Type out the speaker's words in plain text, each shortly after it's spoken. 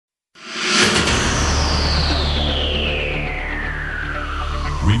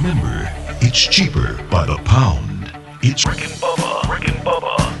remember, it's cheaper by the pound. It's Rick and Bubba. Rick and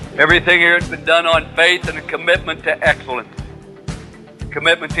Bubba. Everything here has been done on faith and a commitment to excellence.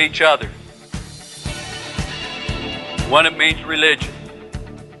 Commitment to each other. One, it means religion.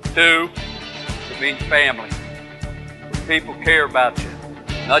 Two, it means family. People care about you.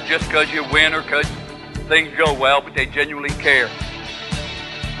 Not just because you win or because things go well, but they genuinely care.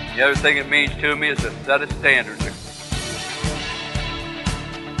 The other thing it means to me is a set of standards.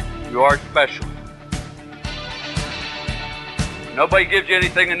 You are special. Nobody gives you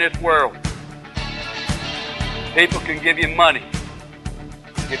anything in this world. People can give you money,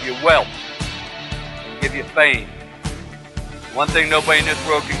 give you wealth, give you fame. One thing nobody in this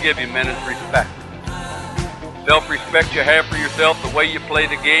world can give you, men, is respect. Self-respect you have for yourself, the way you play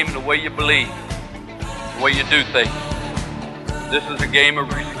the game and the way you believe, the way you do things. This is a game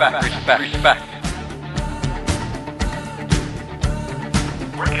of respect. Respect.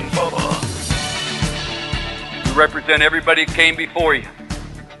 Rick and Bubba. You represent everybody that came before you.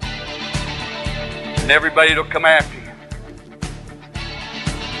 And everybody that'll come after you.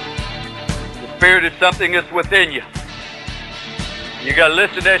 The Spirit is something that's within you. You gotta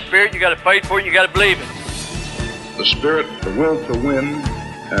listen to that Spirit, you gotta fight for it, you gotta believe it. The Spirit, the will to win,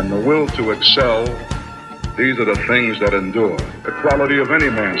 and the will to excel, these are the things that endure. The quality of any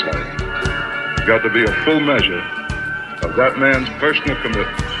man's life. You've got to be a full measure of that man's personal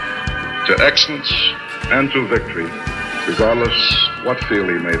commitment to excellence and to victory, regardless what field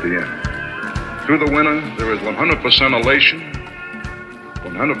he may be in. To the winner, there is 100% elation,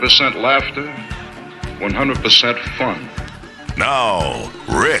 100% laughter, 100% fun. Now,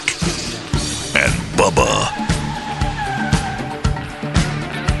 Rick and Bubba.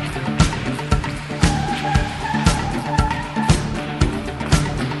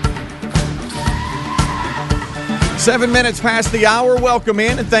 Seven minutes past the hour. Welcome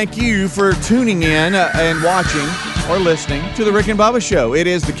in, and thank you for tuning in and watching or listening to the Rick and Bubba Show. It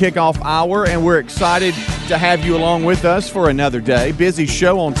is the kickoff hour, and we're excited to have you along with us for another day. Busy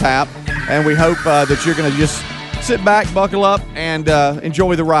show on tap, and we hope that you're going to just sit back, buckle up, and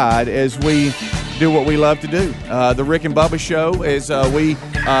enjoy the ride as we do what we love to do. The Rick and Bubba Show is we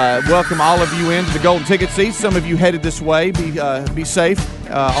welcome all of you into the golden ticket seats. Some of you headed this way. Be safe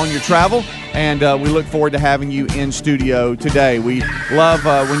on your travel. And we look forward to having you in studio today. We love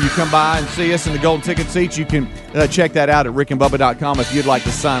when you come by and see us in the golden ticket seats. You can check that out at rickandbubba.com if you'd like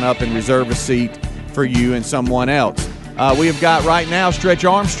to sign up and reserve a seat for you and someone else. We have got right now Stretch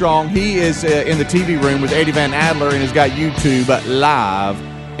Armstrong. He is in the TV room with Eddie Van Adler and has got YouTube live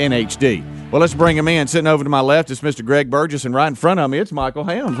in HD. Well, let's bring him in. Sitting over to my left is Mr. Greg Burgess, and right in front of me, it's Michael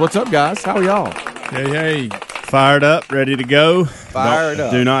Helms. What's up, guys? How are y'all? Hey. Fired up, ready to go. Fired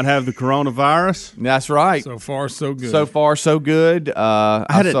up. Do not have the coronavirus. That's right. So far, so good. So far, so good.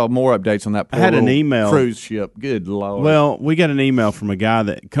 I saw more updates on that poor I had an email. Cruise ship. Good Lord. Well, we got an email from a guy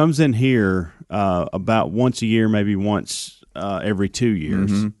that comes in here about once a year, maybe once every 2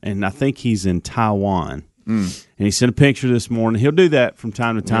 years. Mm-hmm. And I think he's in Taiwan. And he sent a picture this morning. He'll do that from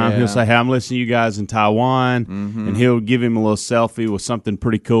time to time. Yeah. He'll say, hey, I'm listening to you guys in Taiwan. Mm-hmm. And he'll give him a little selfie with something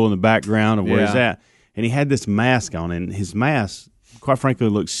pretty cool in the background of where he's at. And he had this mask on, and his mask, quite frankly,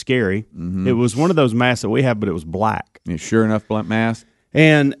 looked scary. Mm-hmm. It was one of those masks that we have, but it was black. Yeah, sure enough, black mask.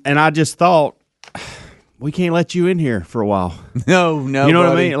 And I just thought, we can't let you in here for a while. No, you know buddy. what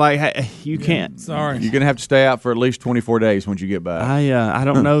I mean? Like, hey, you can't. Sorry, you're gonna have to stay out for at least 24 days once you get back. I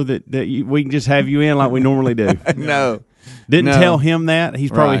don't know that we can just have you in like we normally do. No. Didn't tell him that.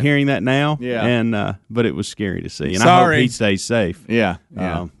 He's probably hearing that now. Yeah. And but it was scary to see. And I hope he stays safe. Yeah.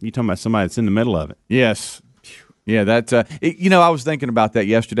 You talking about somebody that's in the middle of it. Yes. Yeah, that's I was thinking about that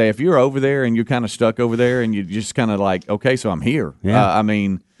yesterday. If you're over there and you're kind of stuck over there and you just kind of like, okay, so I'm here. Yeah.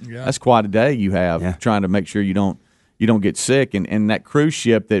 That's quite a day you have trying to make sure you don't get sick. And that cruise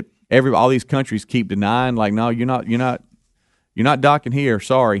ship that all these countries keep denying, like, no, you're not docking here.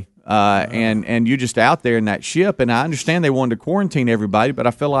 Sorry. And you're just out there in that ship, and I understand they wanted to quarantine everybody, but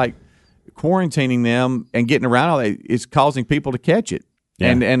I feel like quarantining them and getting around all that is causing people to catch it,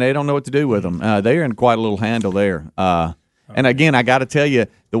 and they don't know what to do with them. They're in quite a little handle there. And again, I got to tell you,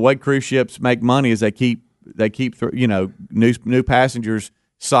 the way cruise ships make money is they keep new passengers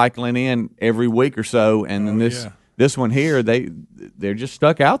cycling in every week or so, and then this one here they're just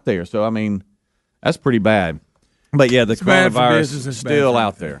stuck out there. So I mean, that's pretty bad. But yeah, the coronavirus is still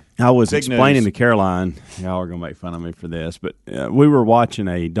out there. I was explaining to Caroline, y'all are going to make fun of me for this, but we were watching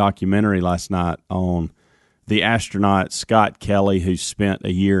a documentary last night on the astronaut Scott Kelly, who spent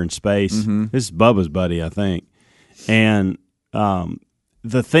a year in space. Mm-hmm. This is Bubba's buddy, I think. And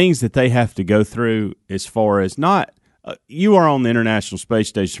the things that they have to go through as far as not you are on the International Space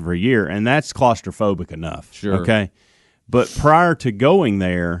Station for a year, and that's claustrophobic enough. Sure. Okay. But prior to going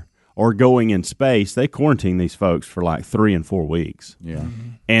there or going in space, they quarantine these folks for like 3 and 4 weeks. Yeah.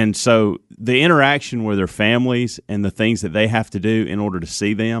 And so the interaction with their families and the things that they have to do in order to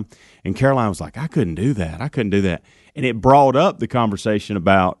see them. And Caroline was like, I couldn't do that. And it brought up the conversation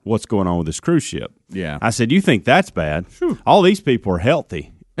about what's going on with this cruise ship. Yeah. I said, you think that's bad? All these people are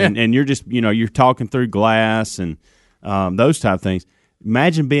healthy. And you're just, you're talking through glass and those type of things.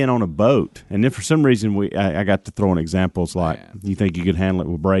 Imagine being on a boat, and then for some reason I got to throw in examples like, you think you could handle it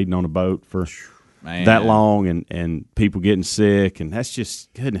with Braden on a boat for that long, and people getting sick, and that's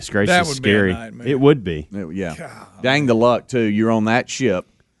just, goodness gracious, that would scary. Be a nightmare. It would be. Yeah. God. Dang the luck too. You're on that ship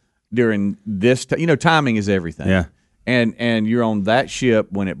during this. Timing is everything. Yeah. And you're on that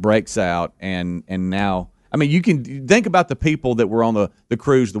ship when it breaks out, and now. I mean, you can think about the people that were on the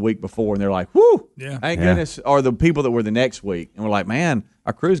cruise the week before, and they're like, whew, thank goodness. Or the people that were the next week, and we're like, man,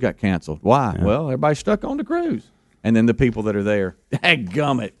 our cruise got canceled. Why? Yeah. Well, everybody's stuck on the cruise. And then the people that are there,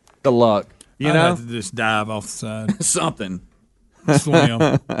 dadgummit, the luck. I'd have to just dive off the side. Something.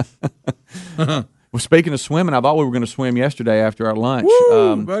 Swim. Well, speaking of swimming, I thought we were going to swim yesterday after our lunch.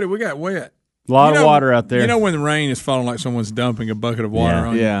 Woo, buddy, we got wet. A lot of water out there. You know when the rain is falling like someone's dumping a bucket of water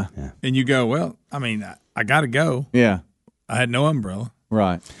on you? Yeah. And you go, well, I mean, I got to go. Yeah. I had no umbrella.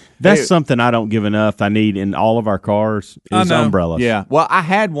 Right. That's something I don't give enough. I need in all of our cars is umbrellas. Yeah. Well, I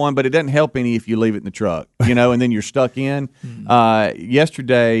had one, but it doesn't help any if you leave it in the truck, and then you're stuck in.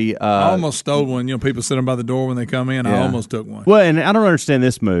 Yesterday. I almost stole one. People sit them by the door when they come in. I almost took one. Well, and I don't understand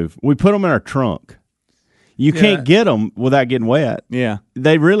this move. We put them in our trunk. You can't get them without getting wet. Yeah.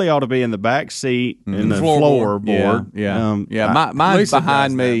 They really ought to be in the back seat in the floorboard. Yeah. Mine's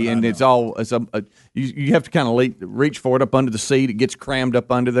behind me, and it's you have to kind of reach for it up under the seat. It gets crammed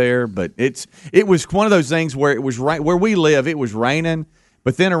up under there, but it was one of those things where it was where we live. It was raining,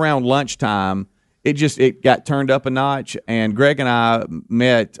 but then around lunchtime, it got turned up a notch, and Greg and I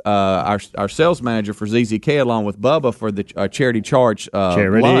met our sales manager for ZZK along with Bubba for the charity charge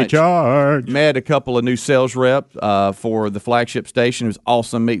lunch. Met a couple of new sales reps for the flagship station. It was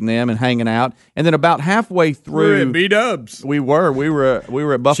awesome meeting them and hanging out. And then about halfway through, we were at B-Dubs. We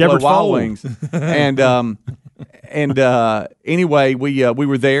were at Buffalo Shepherd's Wild Fold. Wings, and anyway, we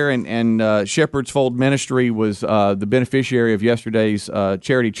were there, and Shepherd's Fold Ministry was the beneficiary of yesterday's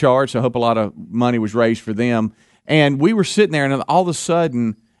charity charge. So I hope a lot of money was raised for them. And we were sitting there, and all of a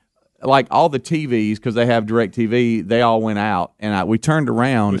sudden, like all the TVs, because they have direct TV, they all went out, and we turned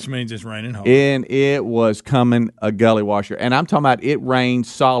around, which means it's raining hard, and it was coming a gully washer. And I'm talking about it rained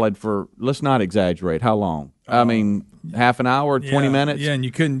solid for, let's not exaggerate, how long? I mean, half an hour, 20 minutes. Yeah, and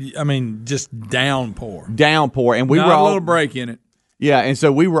you couldn't. I mean, just downpour, and we not were all a little break in it. Yeah, and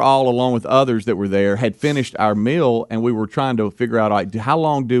so we were all, along with others that were there, had finished our meal, and we were trying to figure out, all right, how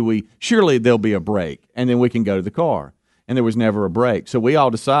long do we? Surely there'll be a break, and then we can go to the car. And there was never a break, so we all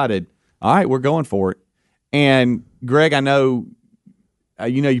decided, all right, we're going for it. And Greg, I know,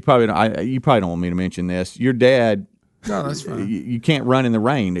 you probably don't want me to mention this. Your dad, no, that's fine. You can't run in the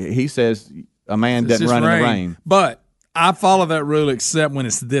rain. He says a man doesn't run in the rain. But I follow that rule except when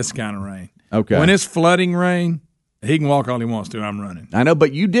it's this kind of rain. Okay. When it's flooding rain, he can walk all he wants to. I'm running. I know,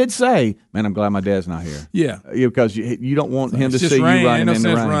 but you did say, man, I'm glad my dad's not here. Yeah. Because you don't want him to just see rain. you running Ain't no in the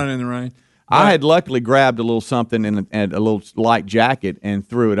sense rain. running in the rain. I had luckily grabbed a little something and a little light jacket and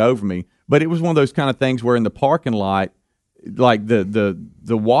threw it over me. But it was one of those kind of things where in the parking lot, like the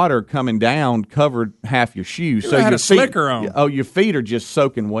water coming down covered half your shoes. So had a slicker on. Oh, your feet are just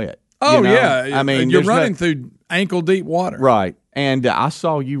soaking wet. Oh, yeah. I mean, you're running through ankle deep water. Right. And I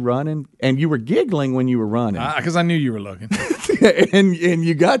saw you running, and you were giggling when you were running. Because I knew you were looking. and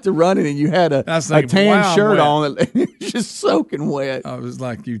you got to running, and you had a tan shirt on, and it was just soaking wet. I was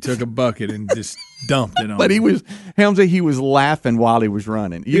like you took a bucket and just dumped it on But me. he was laughing while he was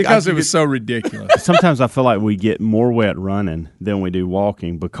running. Because it was so ridiculous. Sometimes I feel like we get more wet running than we do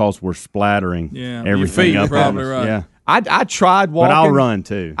walking because we're splattering everything up. Probably right. Yeah. I tried walking. But I'll run,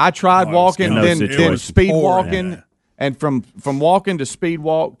 too. I tried walking, then speed walking. Yeah. And from walking to speed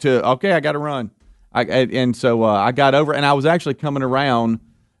walk to, okay, I got to run. So I got over, and I was actually coming around.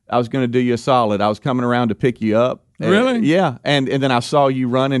 I was going to do you a solid. I was coming around to pick you up. Really? Yeah. And then I saw you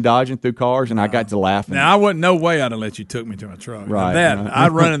running, dodging through cars, and I got to laughing. Now, I wouldn't, no way I'd have let you took me to a truck. Right.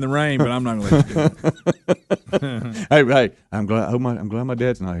 I'd run in the rain, but I'm not going to let you do it. Hey, I'm glad my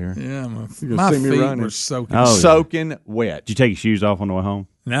dad's not here. Yeah, my feet were soaking. Soaking wet. Did you take your shoes off on the way home?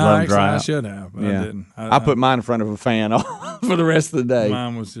 No, Let 'em actually, dry I out. should have, but I didn't. I put mine in front of a fan for the rest of the day.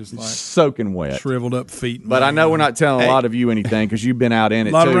 Mine was just like soaking wet. shriveled up feet. But I know we're not telling a lot of you anything because you've been out in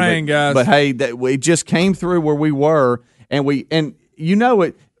it A lot too. of rain, guys. But hey, we just came through where we were, and we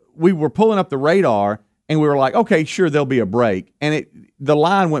were pulling up the radar, and we were like, okay, sure, there'll be a break, and the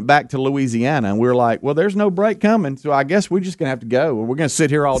line went back to Louisiana, and we were like, well, there's no break coming, so I guess we're just gonna have to go. We're gonna sit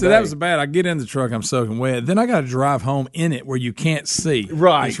here all day. So that was bad. I get in the truck, I'm soaking wet. Then I got to drive home in it where you can't see.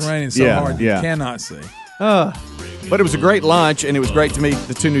 Right. It's raining so hard you cannot see. But it was a great lunch, and it was great to meet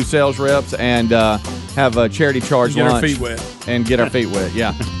the 2 new sales reps and have a charity charge Get lunch. our feet wet. And get our feet wet,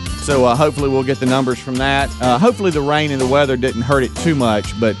 yeah. So hopefully we'll get the numbers from that. Hopefully the rain and the weather didn't hurt it too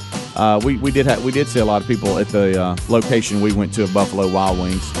much, but we did see a lot of people at the location we went to of Buffalo Wild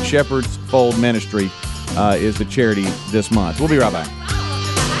Wings. Shepherd's Fold Ministry is the charity this month. We'll be right back.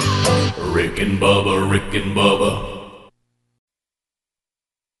 Rick and Bubba, Rick and Bubba.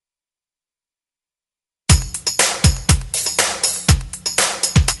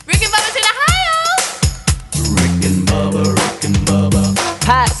 Rick and Bubba's in Ohio! Rick and Bubba, Rick and Bubba.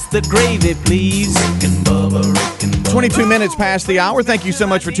 Pass the gravy, please. Rick and Bubba, Rick and Bubba. 22 minutes past the hour. Thank you so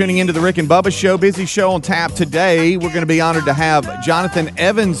much for tuning into the Rick and Bubba Show. Busy show on tap today. We're going to be honored to have Jonathan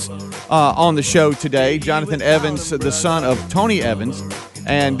Evans on the show today. Jonathan Evans, the son of Tony Evans.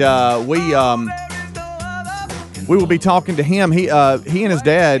 And we will be talking to him. He and his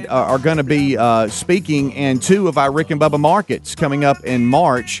dad are going to be speaking in 2 of our Rick and Bubba markets coming up in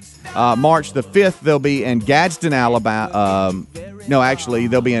March. March the 5th, they'll be in Gadsden, Alabama.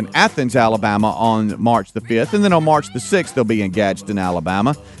 They'll be in Athens, Alabama on March the 5th. And then on March the 6th, they'll be in Gadsden,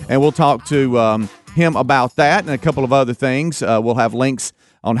 Alabama. And we'll talk to him about that and a couple of other things. We'll have links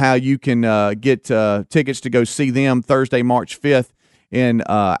on how you can get tickets to go see them Thursday, March 5th. In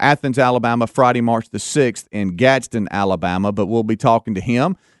Athens, Alabama, Friday, March the 6th in Gadsden, Alabama. But we'll be talking to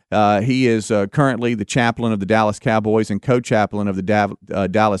him. He is currently the chaplain of the Dallas Cowboys and co-chaplain of the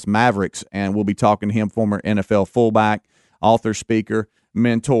Dallas Mavericks. And we'll be talking to him, former NFL fullback, author, speaker,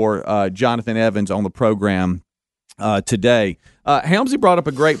 mentor, Jonathan Evans on the program today. Helmsy brought up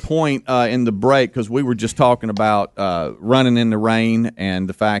a great point in the break because we were just talking about running in the rain and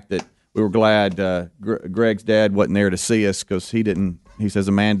the fact that we were glad Greg's dad wasn't there to see us because he says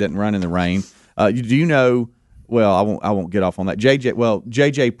a man didn't run in the rain. Do you know? Well, I won't get off on that.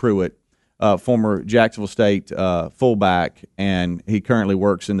 J.J. Pruitt, former Jacksonville State fullback, and he currently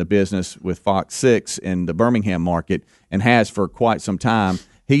works in the business with Fox 6 in the Birmingham market and has for quite some time.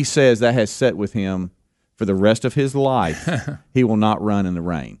 He says that has set with him for the rest of his life. He will not run in the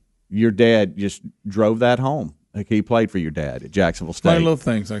rain. Your dad just drove that home. Like he played for your dad at Jacksonville State. Plain little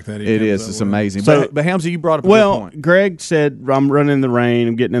things like that. It is. It's amazing. So- But Helmsy, you brought up a good point. Greg said, I'm running in the rain.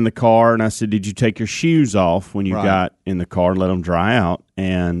 I'm getting in the car. And I said, did you take your shoes off when you Right. got in the car and let them dry out?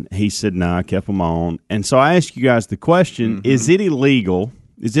 And he said, no, I kept them on. And so I asked you guys the question, is it illegal,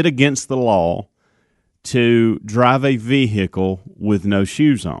 is it against the law to drive a vehicle with no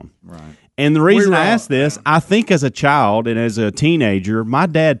shoes on? Right. And the reason We're I all- asked this, I think as a child and as a teenager, my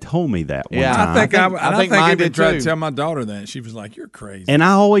dad told me that one Yeah. time. I think I think mine I even did tried too. to tell my daughter that. She was like, "You're crazy." And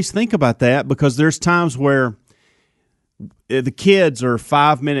I always think about that because there's times where the kids are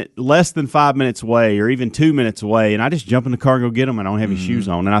less than 5 minutes away or even 2 minutes away, and I just jump in the car and go get them, and I don't have any shoes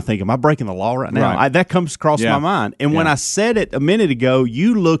on. And I think, am I breaking the law right now? Right. That comes across Yeah. my mind. And when Yeah. I said it a minute ago,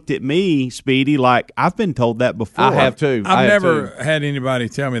 you looked at me, Speedy, like I've been told that before. I have too. I I've have never too. had anybody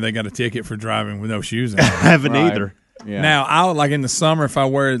tell me they got a ticket for driving with no shoes on. I haven't Right. either. Yeah. Now, I'll like in the summer if I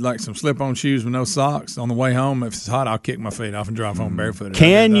wear like some slip-on shoes with no socks on the way home. If it's hot, I'll kick my feet off and drive home barefooted. I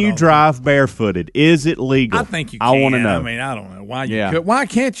Can do that you all the drive barefooted? Is it legal? time. I think you can. I want to know. I mean, I don't know why you Yeah. could. Why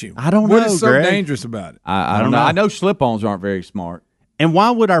can't you? I don't What know, is so Greg. dangerous about it? I don't know. I know slip-ons aren't very smart. And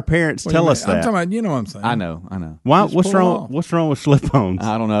why would our parents What do you tell mean? us I'm that? talking about, you know what I'm saying. I know. Why? Just What's pull it wrong? off. What's wrong with slip-ons?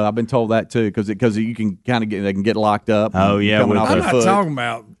 I don't know. I've been told that too because you can kind of they can get locked up. Oh, yeah, coming with off I'm their not foot. talking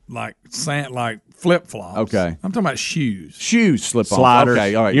about like flip flops. Okay. I'm talking about shoes. Shoes slip-ons. Sliders.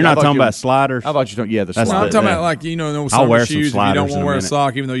 Okay, all right. You're I not thought talking you about sliders. How about you? The That's No, I'm sliders. talking Yeah. about like those I'll summer wear some shoes. If you sliders don't in want a to wear a minute.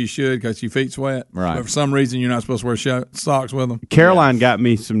 sock, even though you should, because your feet sweat. Right. But for some reason, you're not supposed to wear socks with them. Caroline got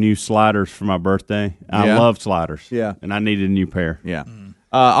me some new sliders for my birthday. I Yeah? love sliders. Yeah. And I needed a new pair. Yeah.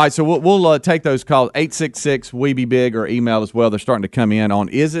 All right, so we'll take those calls, 866-WE-BE-BIG, or email as well. They're starting to come in on,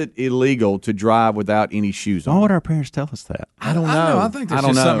 is it illegal to drive without any shoes Why on? would our parents tell us that? I don't know. I think that's I don't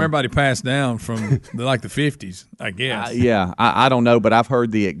just know. something everybody passed down from the 50s, I guess. Yeah, I don't know, but I've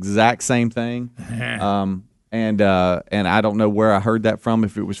heard the exact same thing. And I don't know where I heard that from,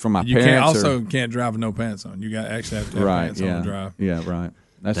 if it was from my You parents can't drive with no pants on. You got actually have to have right, pants yeah. on to drive. Yeah, right.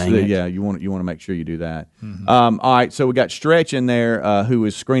 That's Dang it. yeah. You want to make sure you do that. All right. So we got Stretch in there, who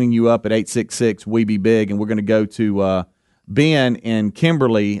is screening you up at 866 We Be Big, and we're going to go to Ben in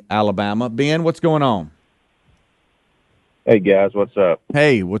Kimberly, Alabama. Ben, what's going on? Hey guys, what's up?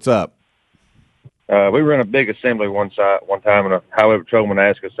 Hey, what's up? We were in a big assembly one time, and a highway patrolman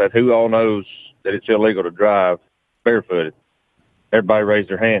asked us, said, "Who all knows that it's illegal to drive barefooted?" Everybody raised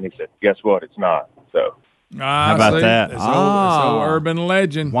their hand. He said, "Guess what? It's not." So, How about that? It's old urban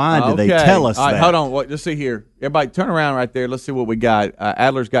legend. Why did they tell us All right, that? hold on. Let's see here. Everybody, turn around right there. Let's see what we got.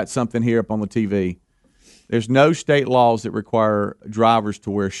 Adler's got something here up on the TV. There's no state laws that require drivers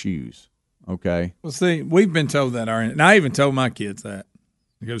to wear shoes. Okay. Well, see, we've been told that, and I even told my kids that.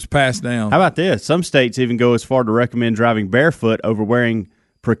 It was passed down. How about this? Some states even go as far to recommend driving barefoot over wearing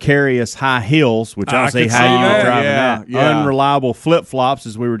precarious high heels, which I'll say how you were driving that. Unreliable flip-flops,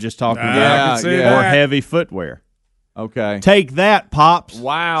 as we were just talking about, or heavy footwear. Okay. Take that, Pops.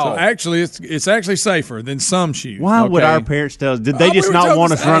 Wow. So actually, it's actually safer than some shoes. Why would our parents tell us? Did they just not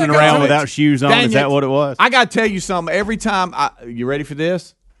want us running around without shoes on? Dang Is that what it was? I got to tell you something. Every time, you ready for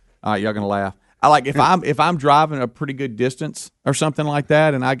this? All right, y'all going to laugh. I like if I'm driving a pretty good distance or something like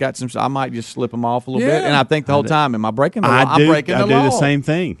that, and I got some, I might just slip them off a little bit, and I think the whole time, am I breaking the law? I'm breaking the law. I do the same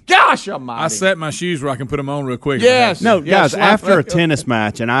thing. Gosh almighty! I set my shoes where I can put them on real quick. Yes. No, guys. After a tennis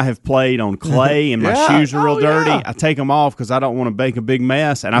match, and I have played on clay, and my shoes are real dirty, I take them off because I don't want to make a big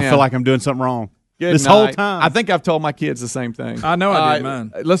mess, and I feel like I'm doing something wrong. This whole time. I think I've told my kids the same thing. I know I did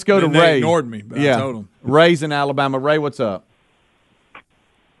mine. Let's go to Ray. They ignored me, but I told them. Ray's in Alabama. Ray, what's up?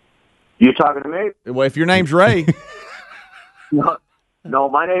 You talking to me? Well, if your name's Ray. No,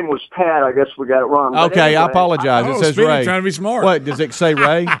 my name was Pat. I guess we got it wrong. But Okay, anyway, I apologize. It says Ray. Trying to be smart. What, does it say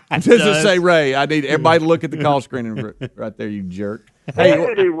Ray? Does it say Ray? I need everybody to look at the call screen right there, you jerk. Hey,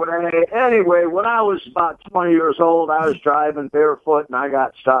 Anyway, when I was about 20 years old, I was driving barefoot, and I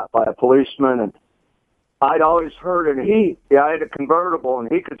got stopped by a policeman, and I'd always heard, and I had a convertible,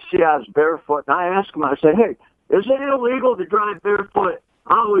 and he could see I was barefoot, and I asked him, I said, "Hey, is it illegal to drive barefoot?"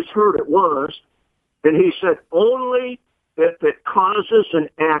 I always heard it was, and he said, "Only if it causes an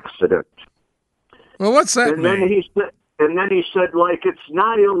accident." Well, what's that mean? And then he said, like, it's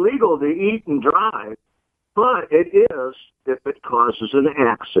not illegal to eat and drive, but it is if it causes an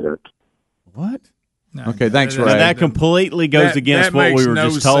accident. What? No, okay, thanks, Ray. Now, that completely goes against what we were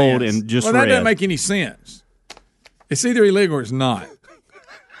just told and just read. Well, that doesn't make any sense. It's either illegal or it's not.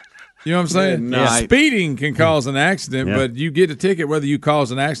 You know what I'm saying? Yeah, speeding can cause an accident, but you get a ticket whether you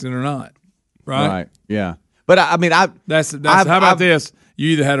cause an accident or not. Right? Yeah. But I mean, how about this? You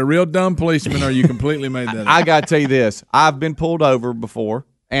either had a real dumb policeman or you completely made that up. I got to tell you this. I've been pulled over before,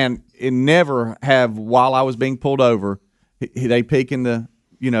 and it never have, while I was being pulled over, they peek in the,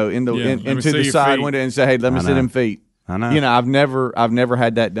 into the side window and say, "Hey, let me see them feet." I know. I've never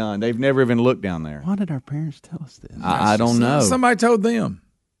had that done. They've never even looked down there. Why did our parents tell us this? I don't know. Somebody told them.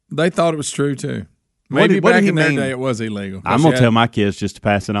 They thought it was true, too. Maybe back in their day it was illegal. I'm going to tell my kids just to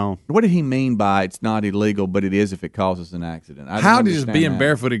pass it on. What did he mean by it's not illegal, but it is if it causes an accident? How does being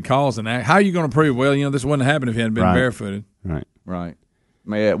barefooted cause an accident? How are you going to prove, well, this wouldn't happen if you hadn't been barefooted? Right.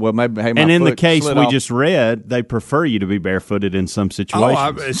 Well, maybe. Hey, and in the case we just read, they prefer you to be barefooted in some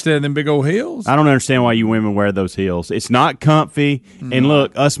situations. Instead of them big old heels? I don't understand why you women wear those heels. It's not comfy. And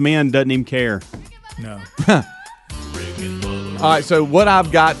look, us men doesn't even care. No. All right, so what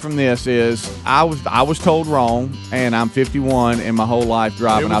I've got from this is I was told wrong, and I'm 51, and my whole life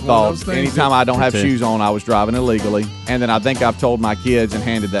driving, I thought anytime I don't have shoes on, I was driving illegally. And then I think I've told my kids and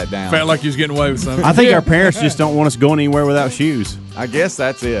handed that down. Felt like you was getting away with something. I think our parents just don't want us going anywhere without shoes. I guess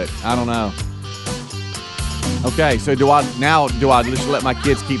that's it. I don't know. Okay, so do I just let my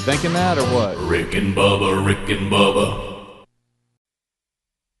kids keep thinking that, or what? Rick and Bubba, Rick and Bubba.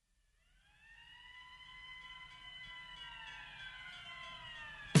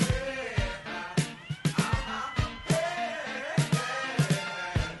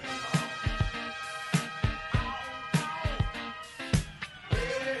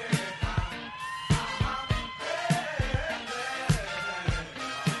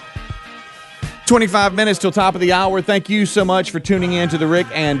 25 minutes till top of the hour. Thank you so much for tuning in to the Rick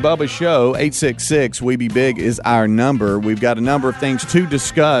and Bubba Show. 866-WE-BE-BIG is our number. We've got a number of things to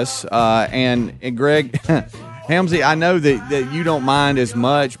discuss. And Greg, Helmsy, I know that you don't mind as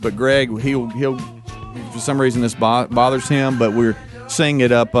much, but Greg, he'll for some reason this bothers him, but we're seeing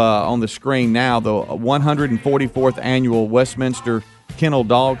it up on the screen now, the 144th Annual Westminster Kennel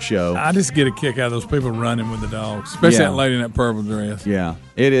Dog Show. I just get a kick out of those people running with the dogs, especially that lady in that purple dress. Yeah.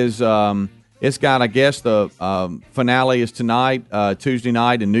 It is... It's got, I guess, the finale is tonight, Tuesday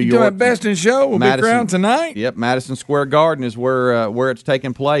night in New York. Doing Best in Show will be crowned tonight. Yep, Madison Square Garden is where it's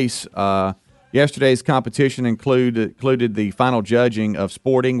taking place. Yesterday's competition included the final judging of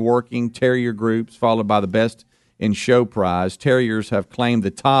sporting, working, terrier groups, followed by the Best in Show prize. Terriers have claimed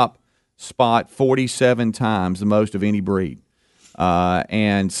the top spot 47 times, the most of any breed.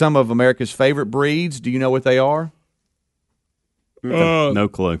 And some of America's favorite breeds, do you know what they are? No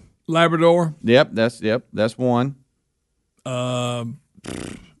clue. Labrador. Yep, that's one.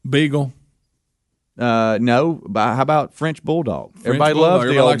 Beagle. No, but how about French Bulldog? Everybody Bulldog. loves the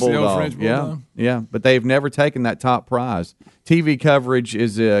Everybody old likes the Bulldog. old French Bulldog. Yeah, but they've never taken that top prize. TV coverage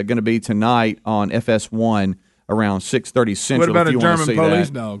is going to be tonight on FS1 around 6:30 Central. What about if you a wanna German see police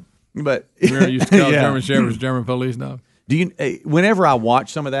that. dog? But Remember you used to call Yeah. German Shepherds German police dog? Do you? Whenever I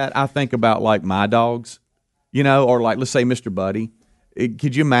watch some of that, I think about like my dogs, or like let's say Mr. Buddy.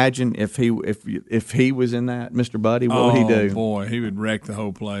 Could you imagine if he was in that, Mr. Buddy? What would he do? Oh boy, he would wreck the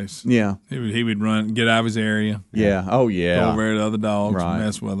whole place. Yeah, he would run, get out of his area. Yeah. Oh yeah. Go over there to other dogs, Right. and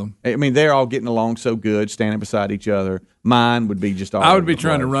mess with them. I mean, they're all getting along so good, standing beside each other. Mine would be just all. I would over be the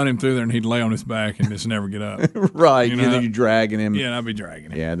trying to place. run him through there, and he'd lay on his back and just never get up. Right, You know? and then you're dragging him. Yeah, and I'd be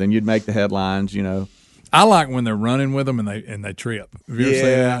dragging him. Yeah, then you'd make the headlines. I like when they're running with them and they trip. Have you ever seen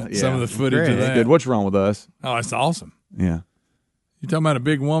that? yeah. Some of the footage Great. of that. Good. What's wrong with us? Oh, it's awesome. Yeah. You talking about a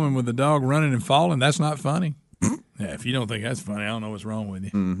big woman with a dog running and falling? That's not funny. Yeah, if you don't think that's funny, I don't know what's wrong with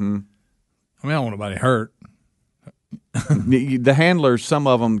you. Mm-hmm. I mean, I don't want nobody hurt. The handlers, some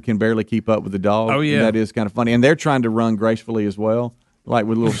of them can barely keep up with the dog. Oh, yeah. That is kind of funny, and they're trying to run gracefully as well, like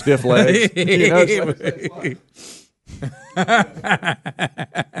with little stiff legs.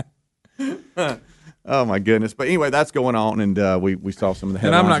 Oh my goodness! But anyway, that's going on, and we saw some of the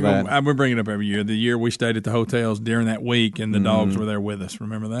And headlines. I'm not of that. going. We bring it up every year. The year we stayed at the hotels during that week, and the dogs were there with us.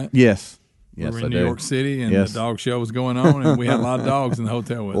 Remember that? Yes. We Yes, were I in New do. York City, and Yes. the dog show was going on, and we had a lot of dogs in the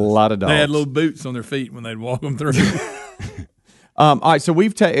hotel with us. A lot of They had dogs. little boots on their feet when they'd walk them through. All right, so we're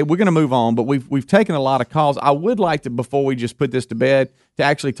going to move on, but we've taken a lot of calls. I would like to, before we just put this to bed, to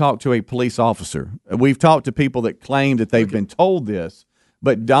actually talk to a police officer. We've talked to people that claim that they've been told this,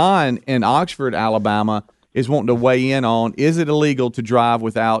 but Don in Oxford, Alabama, is wanting to weigh in on: is it illegal to drive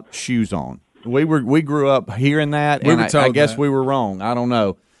without shoes on? We grew up hearing that, We and were told I guess that. we were wrong. I don't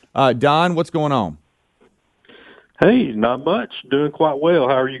know. Don, what's going on? Hey, not much. Doing quite well.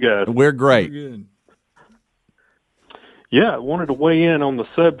 How are you guys? We're great. Good. Yeah, I wanted to weigh in on the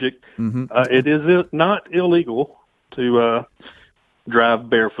subject. Mm-hmm. It is not illegal to drive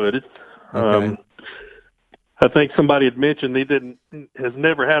barefooted. Okay. I think somebody had mentioned has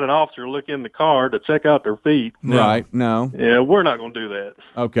never had an officer look in the car to check out their feet. Right? No. Yeah, we're not going to do that.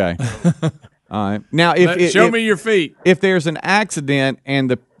 Okay. All right. Now, if Show me your feet. If there's an accident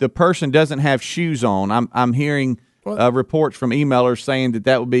and the person doesn't have shoes on, I'm hearing reports from emailers saying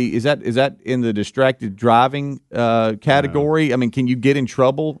that would be is that in the distracted driving category? I mean, can you get in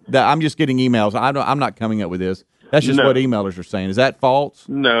trouble? I'm just getting emails. I'm not coming up with this. That's just No. what emailers are saying. Is that false?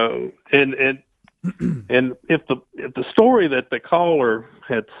 No, and if the story that the caller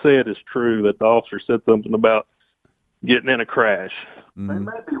had said is true, that the officer said something about getting in a crash, they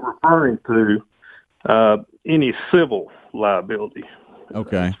may be referring to any civil liability.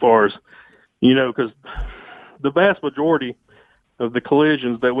 Okay. As far as because the vast majority of the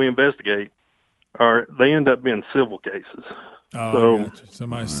collisions that we investigate they end up being civil cases. Oh, So, gotcha.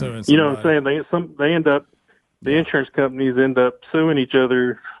 Somebody's suing You know what somebody. I'm saying? They end up, the insurance companies end up suing each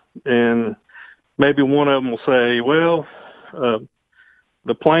other, and maybe one of them will say, well,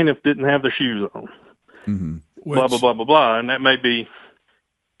 the plaintiff didn't have their shoes on, blah, blah, blah, blah, blah. And that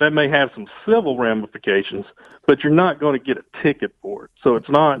may have some civil ramifications, but you're not going to get a ticket for it. So it's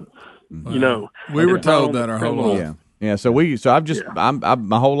not, We were it's not told on that the our whole criminal- life. Yeah. So I've just I'm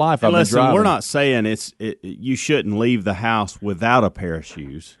my whole life I've Listen, been driving. we're not saying you shouldn't leave the house without a pair of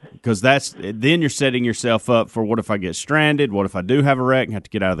shoes, because then you're setting yourself up for what if I get stranded? What if I do have a wreck and have to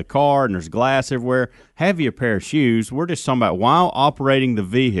get out of the car and there's glass everywhere? Have you a pair of shoes? We're just talking about while operating the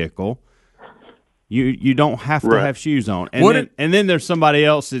vehicle. You don't have to Right. have shoes on, and then there's somebody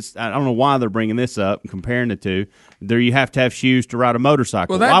else that's, I don't know why they're bringing this up and comparing the two. There you have to have shoes to ride a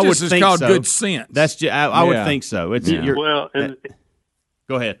motorcycle. Well, that I just would is think called so. good sense. That's just, I would Yeah. think so. It's Yeah. Well, and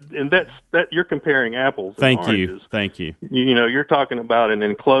go ahead. that you're comparing apples and Thank you. oranges. Thank you. You're talking about an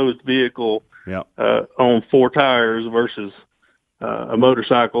enclosed vehicle Yep. on four tires versus a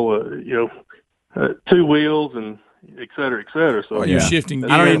motorcycle, two wheels and et cetera, et cetera. So Or you're shifting.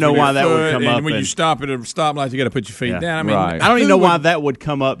 I don't even know gears why with that your would foot, come and up when you and- stop at a stoplight, you got to put your feet Yeah. down. I mean, Right. I don't even who know would- why that would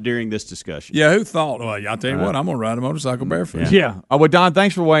come up during this discussion. Yeah, who thought? Well, I'll tell you what, I'm gonna ride a motorcycle barefoot. Yeah. Oh, well, Don,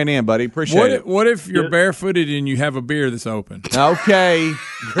 thanks for weighing in, buddy. Appreciate it. What if you're barefooted and you have a beer that's open? Okay,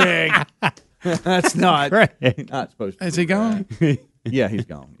 Greg. That's not not supposed to. Is he gone? Yeah, he's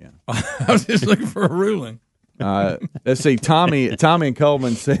gone. Yeah. I was just looking for a ruling. Let's see. Tommy in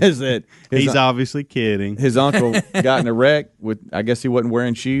Coleman says that He's obviously kidding. his uncle got in a wreck with. I guess he wasn't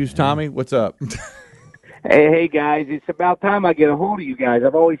wearing shoes. Tommy, what's up? Hey, guys, it's about time I get a hold of you guys.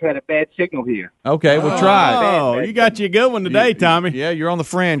 I've always had a bad signal here. Okay, we'll try. Oh, you got you a good one today, Tommy. Yeah, you're on the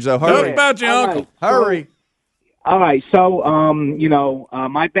fringe though. Tell Hurry. us about your All uncle. right, so- Hurry. All right, so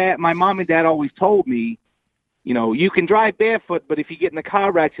my mom and dad always told me, you can drive barefoot, but if you get in a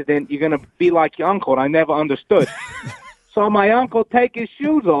car accident, you're gonna be like your uncle. And I never understood. So my uncle take his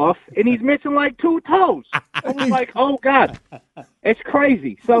shoes off, and he's missing like 2 toes. I was like, oh God, it's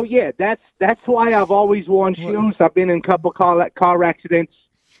crazy. So yeah, that's why I've always worn shoes. I've been in a couple car accidents,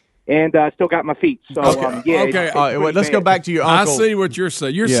 and still got my feet. So yeah. Okay. it's Wait, pretty let's go bad. back to your I uncle. see what you're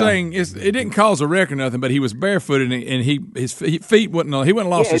saying. You're Yeah. saying it didn't cause a wreck or nothing, but he was barefooted and his feet wouldn't. He wouldn't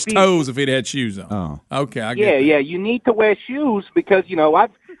have lost Yeah, his if he- toes if he'd had shoes on. Oh. Okay, I get Yeah, that. yeah. You need to wear shoes because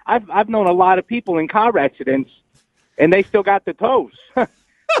I've known a lot of people in car accidents, and they still got the toes.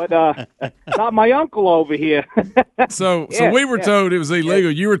 But not my uncle over here. So Yeah, we were yeah. told it was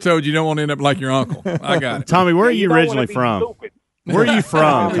illegal. You were told you don't want to end up like your uncle. I got it. Tommy, where are you don't wanna originally be from? stupid. Where are you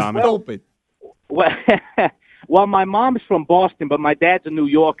from, Tommy? Stupid. Well, my mom's from Boston, but my dad's a New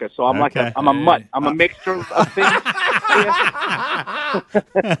Yorker, so I'm Okay. I'm a mutt. I'm a mixture of things.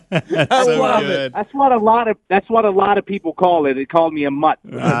 So good. That's what a lot of people call it. They call me a mutt.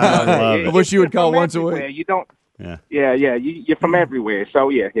 I love it. I wish you would You're call from once a everywhere. week. You don't. Yeah. Yeah. You're from everywhere, so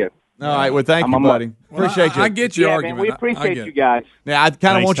yeah. All right. Well, thank I'm you, a mutt. buddy. Appreciate you. I get your Yeah, argument. man, we I appreciate get you it. guys. Now, I kind of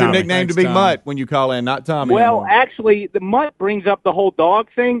Thanks, want your Tommy. nickname to Thanks, be Tommy. Mutt when you call in, not Tommy. Well, anymore. actually, the mutt brings up the whole dog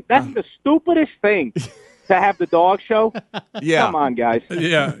thing. That's the stupidest thing to have the dog show. yeah. Come on, guys.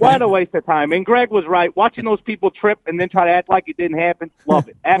 Yeah. What a waste of time. And Greg was right. Watching those people trip and then try to act like it didn't happen, love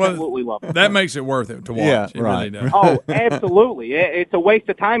it. Absolutely love it. That makes it worth it to watch. Yeah, It really right. does. Oh, absolutely. It's a waste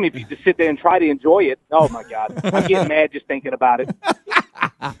of time if you just sit there and try to enjoy it. Oh, my God. I'm getting mad just thinking about it.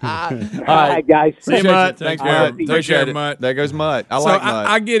 All right, guys. See you, Appreciate Mutt. you. Thanks, Take care. Mutt. Take Appreciate care, it. Mutt. There goes Mutt. I So like Mutt.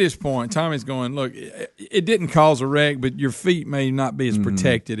 I get his point. Tommy's going, look, it didn't cause a wreck, but your feet may not be as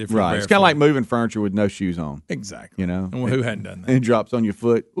protected if you're right. It's kind of like moving furniture with no shoes on. Exactly. You know? And who hadn't done that? And it drops on your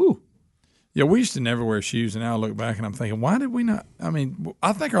foot. Ooh. Yeah, we used to never wear shoes, and now I look back and I'm thinking, why did we not? I mean,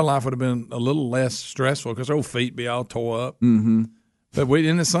 I think our life would have been a little less stressful because our old feet be all tore up. Mm-hmm. But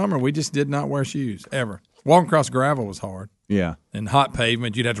in the summer, we just did not wear shoes ever. Walking across gravel was hard. Yeah. And hot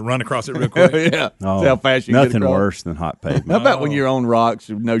pavement, you'd have to run across it real quick. yeah. Oh, See how fast you can get nothing across. worse than hot pavement. How about when you're on rocks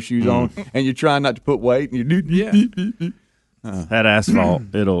with no shoes on and you're trying not to put weight and you do That asphalt,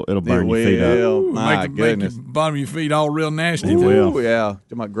 it'll burn your feet up. will. My Make goodness. your bottom of your feet all real nasty. It too. will. Ooh, yeah. Talking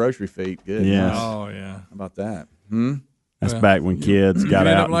about grocery feet. Good. Yes. Oh, yeah. How about that? Hmm? That's Well, back when kids got end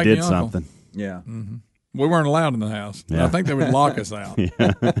out up and like did your uncle. something. Yeah. We weren't allowed in the house. Yeah. I think they would lock us out.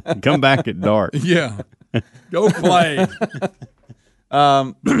 Come back at dark. Yeah. Go play.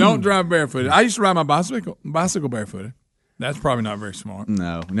 But don't drive barefooted. I used to ride my bicycle barefooted. That's probably not very smart.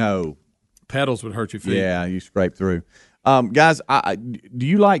 No. Pedals would hurt your feet. Yeah, you scrape through. Guys, do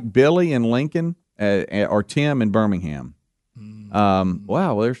you like Billy in Lincoln or Tim in Birmingham? Wow,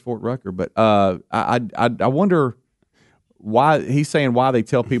 well, there's Fort Rucker. But I wonder why he's saying why they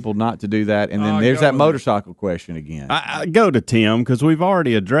tell people not to do that. And then there's go that with motorcycle question again. I go to Tim because we've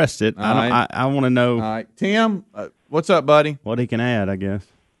already addressed it. All right. I want to know All right, Tim, what's up, buddy? what he can add, I guess.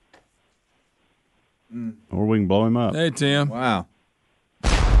 Or we can blow him up. Hey, Tim. Wow.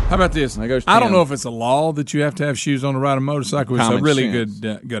 How about this? There goes I don't Tim. know if it's a law that you have to have shoes on to ride a motorcycle. It's a Common really sense.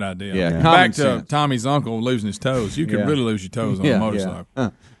 good idea. Yeah, common Back to sense. Tommy's uncle losing his toes. You could Yeah. really lose your toes on a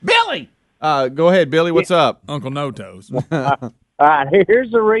motorcycle. Billy! Go ahead, Billy. What's up? Uncle No Toes. All right,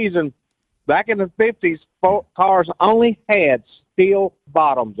 here's the reason. Back in the 50s, cars only had steel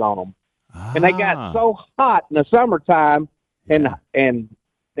bottoms on them. And they got so hot in the summertime and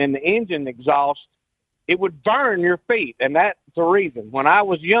the engine exhaust, it would burn your feet. And that's the reason. When I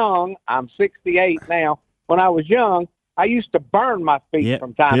was young, I'm 68 now. When I was young, I used to burn my feet Yeah,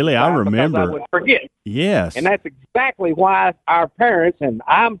 from time Billy, to I time because remember. I would forget. Yes. And that's exactly why our parents, and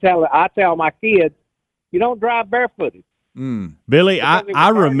I tell my kids, you don't drive barefooted. Billy, Because it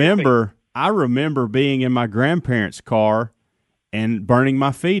I would burn your remember being in my grandparents' car and burning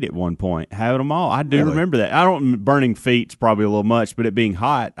my feet at one point, having them all. I do remember that. I don't burning feet's probably a little much, but it being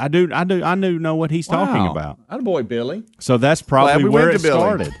hot, I do know what he's talking about. Attaboy, Billy. So that's probably where it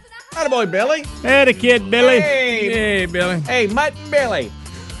started. Attaboy, Billy. Etiquette, Billy. Hey, Billy. Hey, Mutton Billy.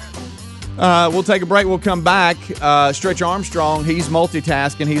 We'll take a break. We'll come back. Stretch Armstrong, he's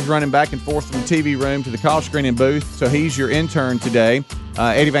multitasking. He's running back and forth from the TV room to the call screening booth. So he's your intern today.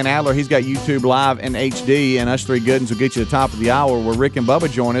 Eddie Van Adler, he's got YouTube Live and HD. And us three goodens will get you to the top of the hour where Rick and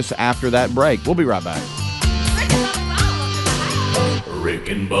Bubba join us after that break. We'll be right back. Rick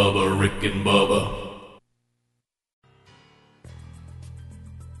and Bubba, Rick and Bubba.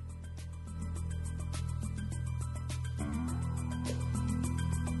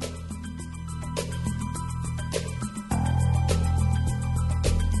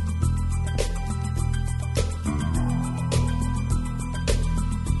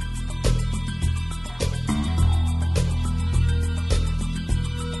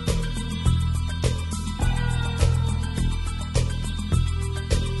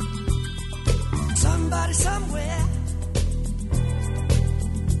 Somebody somewhere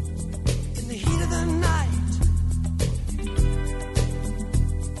in the heat of the night,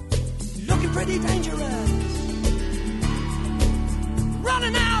 looking pretty dangerous,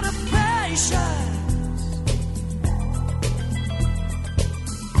 running out of patience.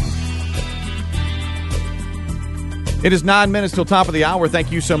 It is 9 minutes till top of the hour.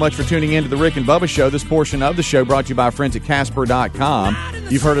 Thank you so much for tuning in to the Rick and Bubba Show. This portion of the show brought to you by our friends at Casper.com.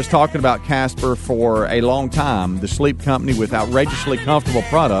 You've heard us talking about Casper for a long time, the sleep company with outrageously comfortable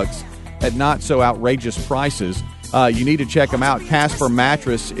products at not so outrageous prices. You need to check them out. Casper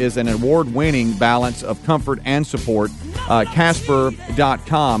Mattress is an award-winning balance of comfort and support.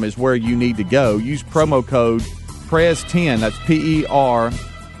 Casper.com is where you need to go. Use promo code PRES10, that's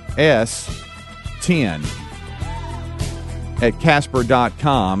PERS10, at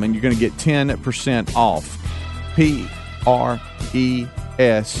Casper.com, and you're going to get 10% off.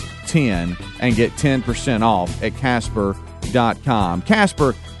 PRES10, and get 10% off at Casper.com.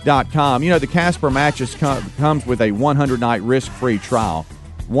 Casper.com. You know, the Casper mattress comes with a 100-night risk-free trial.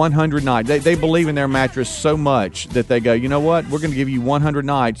 100 nights. They believe in their mattress so much that they go, you know what? We're going to give you 100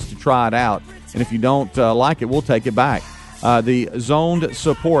 nights to try it out, and if you don't like it, we'll take it back. The zoned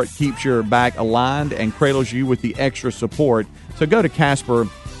support keeps your back aligned and cradles you with the extra support. So go to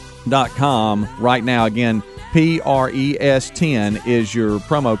Casper.com right now. Again, PRES10 is your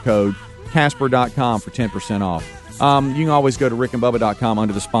promo code, Casper.com for 10% off. You can always go to rickandbubba.com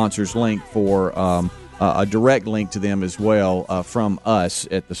under the sponsors link for a direct link to them as well from us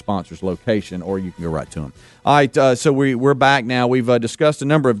at the sponsors location, or you can go right to them. All right, so we're back now. We've discussed a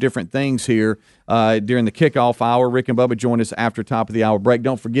number of different things here during the kickoff hour. Rick and Bubba join us after top of the hour break.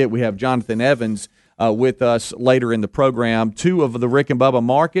 Don't forget, we have Jonathan Evans with us later in the program. Two of the Rick and Bubba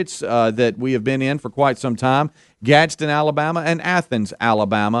markets that we have been in for quite some time, Gadsden, Alabama, and Athens,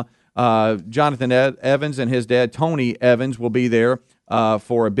 Alabama. Jonathan Evans and his dad, Tony Evans, will be there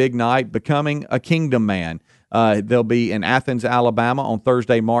for a big night, Becoming a Kingdom Man. They'll be in Athens, Alabama on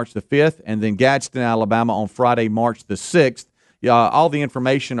Thursday, March the 5th, and then Gadsden, Alabama on Friday, March the 6th. All the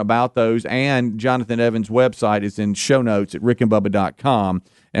information about those and Jonathan Evans' website is in show notes at rickandbubba.com,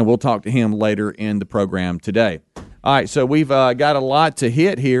 and we'll talk to him later in the program today. All right, so we've got a lot to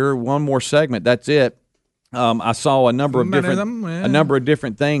hit here. One more segment, that's it. I saw a number of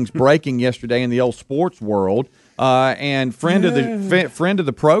different things breaking yesterday in the old sports world. And friend of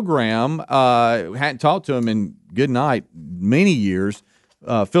the program, hadn't talked to him in many years.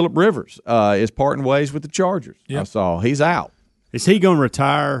 Phillip Rivers is parting ways with the Chargers. Yep. I saw he's out. Is he going to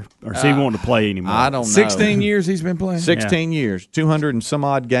retire, or is he wanting to play anymore? I don't know. 16 years he's been playing. 16 years, 200 and some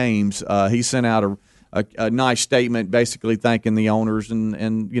odd games. He sent out a nice statement, basically thanking the owners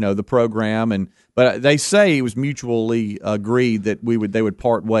and the program. But they say it was mutually agreed that they would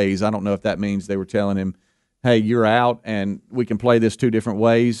part ways. I don't know if that means they were telling him, hey, you're out, and we can play this two different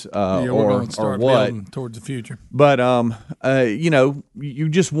ways, or what? Towards the future. But you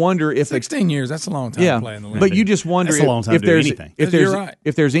just wonder if 16 years. That's a long time to play in the league. But you just wonder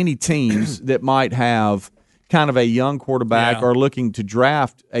if there's any teams that might have kind of a young quarterback or looking to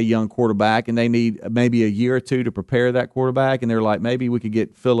draft a young quarterback, and they need maybe a year or two to prepare that quarterback, and they're like, maybe we could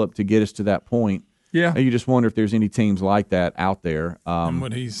get Phillip to get us to that point. Yeah, and you just wonder if there's any teams like that out there. And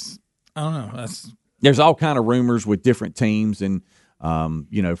what I don't know. There's all kind of rumors with different teams and,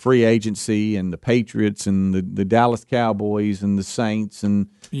 free agency and the Patriots and the Dallas Cowboys and the Saints and,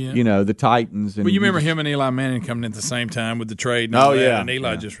 the Titans. And you remember him and Eli Manning coming in at the same time with the trade and and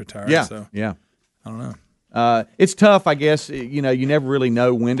Eli just retired. Yeah, so. yeah. I don't know. It's tough, I guess. You never really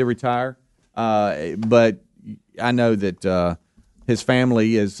know when to retire. But I know that his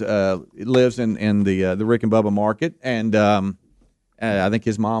family lives in the Rick and Bubba market, and I think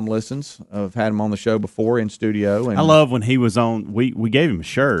his mom listens. I've had him on the show before in studio. And I love when he was on. We gave him a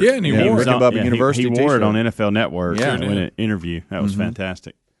shirt. Yeah, and he wore Rick and Bubba University He wore it t-shirt. on NFL Network Yeah. in an interview. That was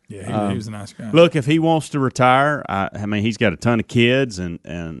fantastic. Yeah, he was a nice guy. Look, if he wants to retire, I mean, he's got a ton of kids,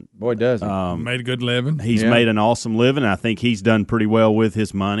 and boy, does he. Made a good living. He's made an awesome living. And I think he's done pretty well with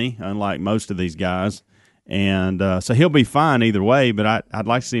his money, unlike most of these guys. And so he'll be fine either way. But I'd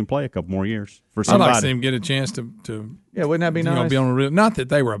like to see him play a couple more years for I'd somebody. like to see him get a chance to yeah, wouldn't that be nice? Be on a real. Not that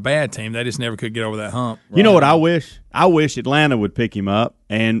they were a bad team; they just never could get over that hump. You know what I wish? I wish Atlanta would pick him up,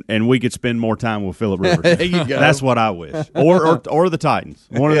 and we could spend more time with Phillip Rivers. There you go. That's what I wish, or the Titans,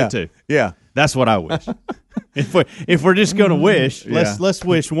 one of the two. Yeah, that's what I wish. If we're just going to wish, let's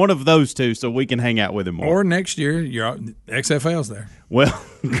wish one of those two so we can hang out with him more. Or next year, your XFL's there. Well,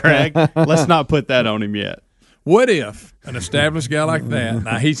 Greg, let's not put that on him yet. What if an established guy like that,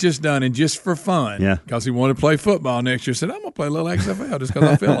 now he's just done it just for fun, because he wanted to play football next year, said, I'm going to play a little XFL just because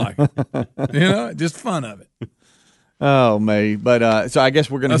I feel like it. Just fun of it. Oh, me. But so I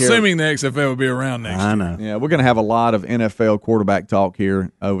guess we're going to Assuming the XFL will be around next year. I know. Yeah, we're going to have a lot of NFL quarterback talk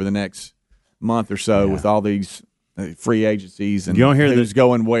here over the next month or so with all these free agencies and who's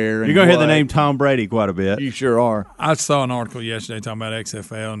going where. You're going to hear the name Tom Brady quite a bit. You sure are. I saw an article yesterday talking about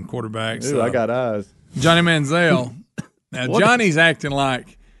XFL and quarterbacks. Ooh, I got eyes. Johnny Manziel. Now, Johnny's acting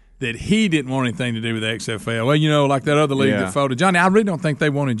like that he didn't want anything to do with the XFL. Well, like that other league that folded. Johnny, I really don't think they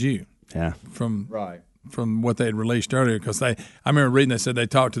wanted you. Yeah. From what they had released earlier, because I remember reading they said they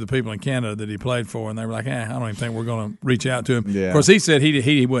talked to the people in Canada that he played for, and they were like, I don't even think we're going to reach out to him. Yeah. Of course, he said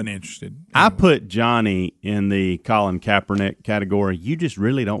he wasn't interested. I put Johnny in the Colin Kaepernick category. You just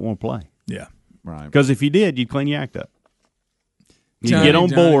really don't want to play. Yeah. Right. Because if you did, you'd clean your act up. You Johnny- get on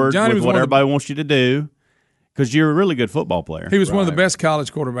board Johnny with was what one of the- everybody wants you to do, because you're a really good football player. He was one of the best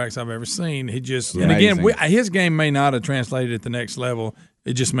college quarterbacks I've ever seen. He just, Yeah. and again, Amazing. his game may not have translated at the next level.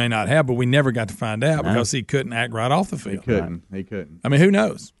 It just may not have, but we never got to find out because he couldn't act right off the field. He couldn't. I mean, who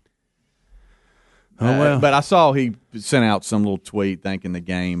knows? Oh, well. But I saw he sent out some little tweet thanking the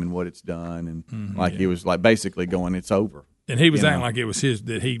game and what it's done, and he was like basically going, "It's over." And he was acting like it was his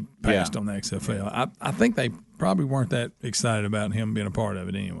that he passed on the XFL. I think they probably weren't that excited about him being a part of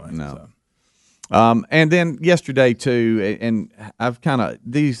it anyway. No. And then yesterday too, and I've kind of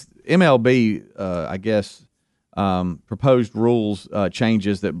these MLB, I guess, proposed rules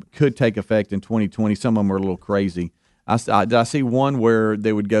changes that could take effect in 2020. Some of them are a little crazy. Did I see one where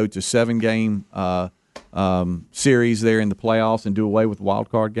they would go to 7-game series there in the playoffs and do away with wild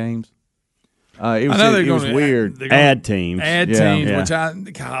card games? It was weird. Add teams. Which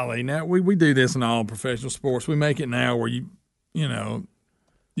golly, now we do this in all professional sports. We make it now where you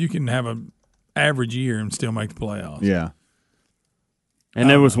can have an average year and still make the playoffs. Yeah. And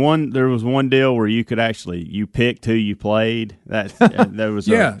there was one deal where you could you picked who you played. That there was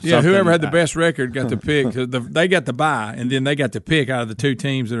whoever had the best record got to pick. They got to buy, and then they got to pick out of the two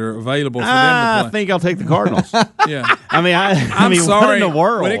teams that are available for them to play. I think I'll take the Cardinals. Yeah, I'm sorry. What in the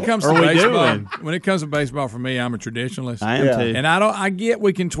world when it comes are to we baseball, doing? when it comes to baseball, for me, I'm a traditionalist. I am too. and I get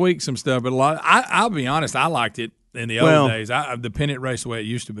we can tweak some stuff, but I'll be honest, I liked it in the old days. The pennant race the way it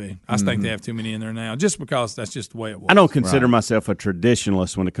used to be. I think they have too many in there now, just because that's just the way it was. I don't consider myself a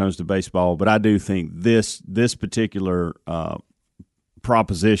traditionalist when it comes to baseball, but I do think this particular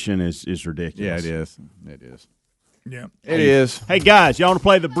proposition is ridiculous. Yeah, it is. It is. Yeah, it is. Hey guys, y'all want to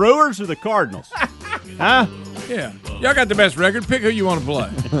play the Brewers or the Cardinals? Huh? Yeah, y'all got the best record. Pick who you want to play,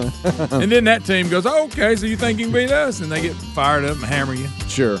 and then that team goes, okay, so you think you can beat us, and they get fired up and hammer you.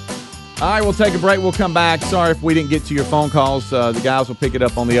 Sure. All right, we'll take a break. We'll come back. Sorry if we didn't get to your phone calls. The guys will pick it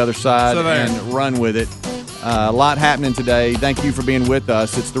up on the other side and run with it. A lot happening today. Thank you for being with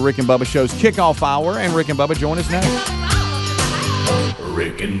us. It's the Rick and Bubba Show's kickoff hour, and Rick and Bubba join us next.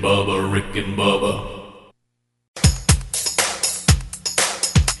 Rick and Bubba, Rick and Bubba.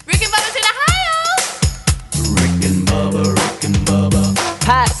 Rick and Bubba's in Ohio. Rick and Bubba, Rick and Bubba.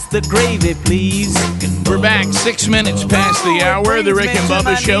 Pass the gravy, please. We're back 6 minutes past the hour. The Rick and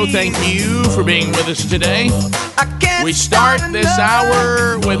Bubba Show. Thank you for being with us today. We start this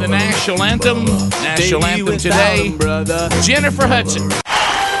hour with a national anthem. National anthem today, Jennifer Hudson.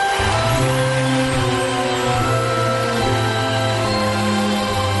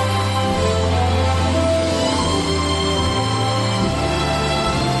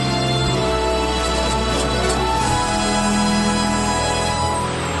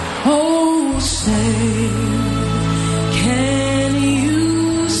 Oh, say, can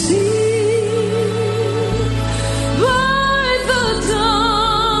you see by the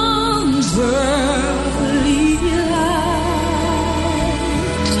dawn's early light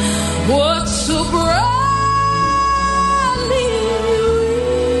What's so brightly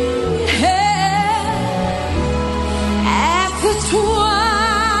had at the twilight's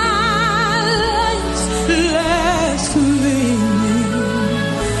last gleaming,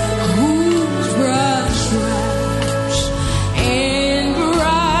 whose bright stripes and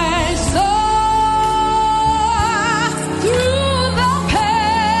bright stars through the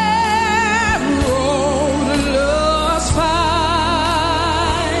perilous fight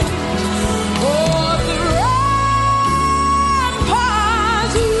o'er the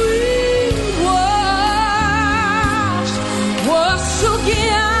ramparts we watched was so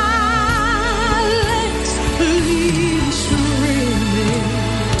gallantly streaming,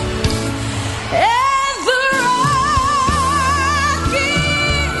 and the rocket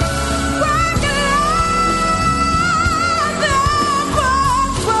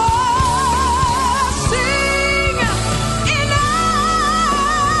rocket bursting, and I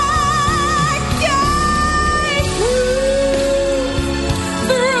gave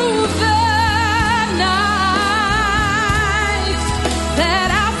through the night that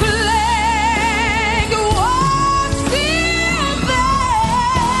our flag was still there.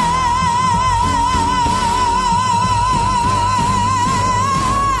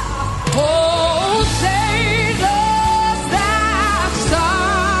 Oh, sailors, that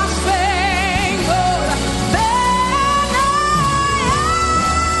star-spangled banner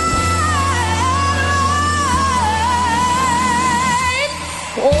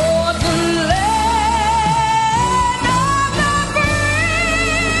o'er the land of the free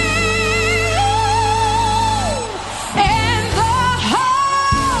and the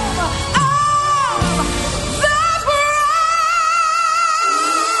home of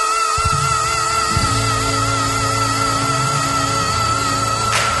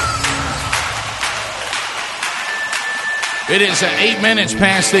the It is 8 minutes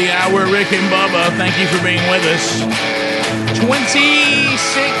past the hour. Rick and Bubba, thank you for being with us. 26.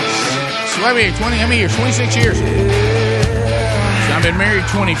 So I've been here 20. How many years? 26 years. So I've been married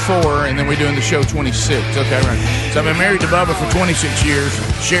 24, and then we're doing the show 26. Okay, right. So I've been married to Bubba for 26 years.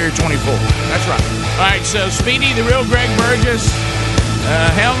 Sherry 24. That's right. All right. So Speedy, the real Greg Burgess,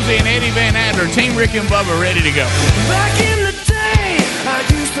 Helmsy, and Eddie Van Adler, Team Rick and Bubba, ready to go. Back in the day, I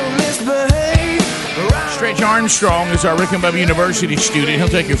used to misbehave. Stretch Armstrong is our Rick and Bubba University student. He'll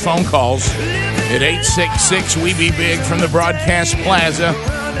take your phone calls at 866-WE-BE-BIG from the Broadcast Plaza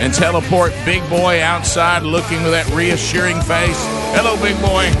and teleport Big Boy outside looking with that reassuring face. Hello, Big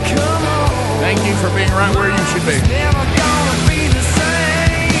Boy. Thank you for being right where you should be.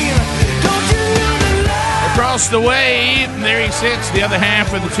 Across the way, there he sits, the other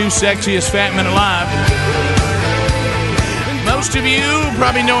half of the two sexiest fat men alive. Most of you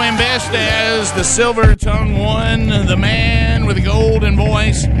probably know him best as the Silver-Tongued One, the man with a golden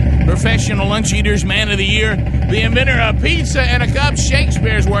voice, Professional Lunch Eaters Man of the Year, the inventor of pizza and a cup,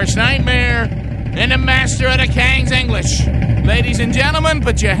 Shakespeare's worst nightmare, and the master of the King's English. Ladies and gentlemen,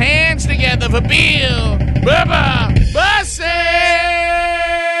 put your hands together for Bill Bubba Bussey!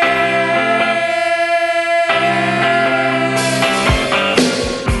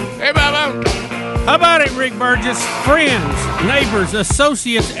 Hey, Bubba. How about it, Rick Burgess? Friends, neighbors,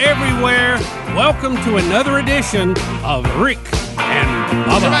 associates everywhere, welcome to another edition of Rick and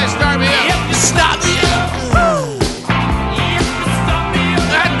Bubba. Somebody start me up. Yep, stop me up. Yep, stop me up.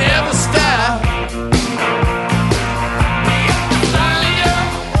 I never stop.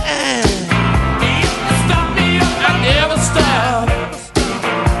 Stop me up. I never stop.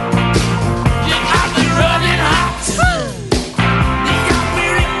 You got me running hot. You got me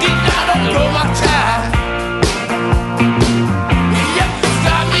Ricky, I don't throw my tie. Yep,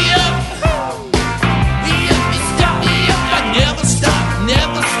 stop me up. Yep, stop me up. I never stop,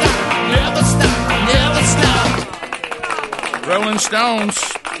 never stop, never stop, never stop. Rolling Stones.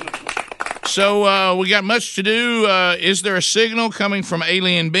 So we got much to do. Is there a signal coming from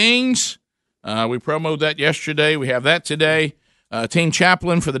alien beings? We promoted that yesterday. We have that today. Team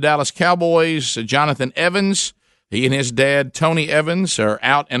chaplain for the Dallas Cowboys, Jonathan Evans. He and his dad, Tony Evans, are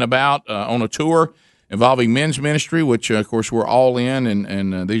out and about on a tour involving men's ministry, which, of course, we're all in.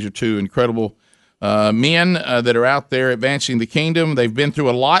 And these are two incredible men that are out there advancing the kingdom. They've been through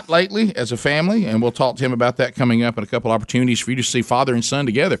a lot lately as a family, and we'll talk to him about that coming up and a couple opportunities for you to see father and son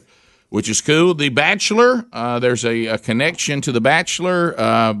together, which is cool. The Bachelor, there's a connection to The Bachelor,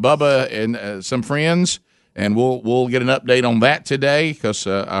 Bubba and some friends, and we'll get an update on that today because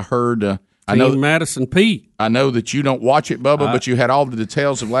I heard I know Madison P. I know that you don't watch it, Bubba, but you had all the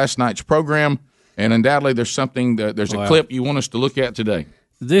details of last night's program, and undoubtedly there's something there's a clip you want us to look at today.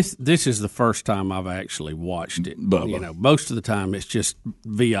 This is the first time I've actually watched it. Bubba. You know, most of the time it's just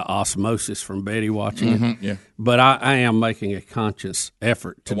via osmosis from Betty watching it. Yeah. But I am making a conscious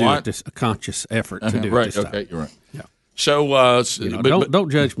effort to do What? it. A conscious effort to do right. it this time. Okay, you're right. Yeah. So, don't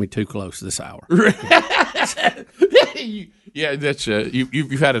judge me too close this hour. Yeah, that's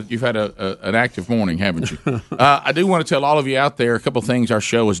you've had an active morning, haven't you? I do want to tell all of you out there a couple of things our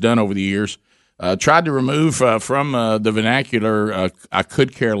show has done over the years. Tried to remove from the vernacular I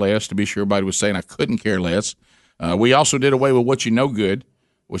could care less, to be sure everybody was saying I couldn't care less. We also did away with what you know good,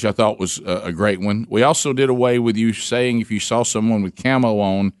 which I thought was a great one. We also did away with you saying if you saw someone with camo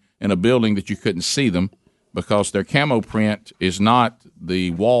on in a building that you couldn't see them, because their camo print is not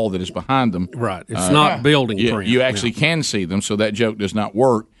the wall that is behind them. Right. It's not building print. You actually can see them, so that joke does not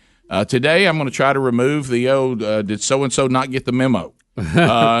work. Today I'm going to try to remove the old did so-and-so not get the memo?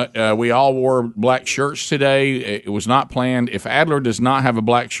 We all wore black shirts today. It was not planned. If Adler does not have a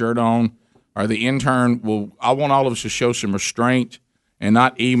black shirt on, or the intern I want all of us to show some restraint and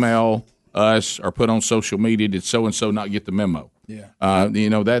not email us or put on social media, did so-and-so not get the memo? Yeah.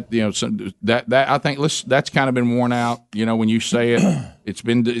 That I think that's kind of been worn out. You know, when you say it, it's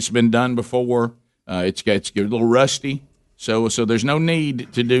been done before. It's a little rusty. So there's no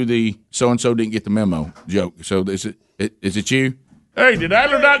need to do the so-and-so didn't get the memo joke. So is it you? Hey, did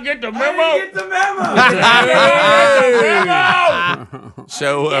Adler not get the memo? I didn't get the memo.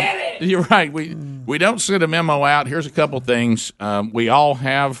 So you're right. We don't send a memo out. Here's a couple things. We all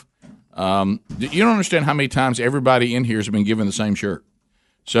have. You don't understand how many times everybody in here has been given the same shirt.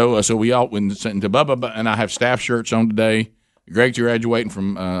 So we all went to Bubba and I have staff shirts on today. Greg's graduating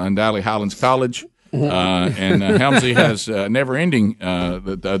from undoubtedly Highlands College. And Helmsy has never-ending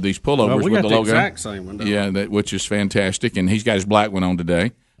these pullovers we with got the logo. Exact same one. Yeah, which is fantastic, and he's got his black one on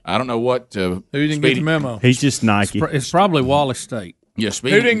today. I don't know what. Who didn't get the memo? He's just Nike. It's probably Wallace State. Yeah,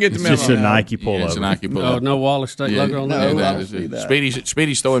 Speedy. Who didn't get the memo? It's just a Nike pullover. Yeah, it's a Nike pullover. Oh, no Wallace State logo on that.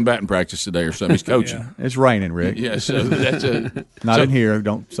 Speedy's throwing batting practice today or something. He's coaching. It's raining, Rick. Yeah, so that's not in here.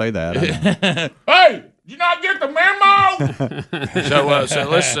 Don't say that. Hey, did you not get the memo? So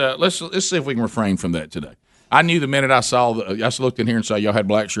let's see if we can refrain from that today. I knew the minute I looked in here and saw y'all had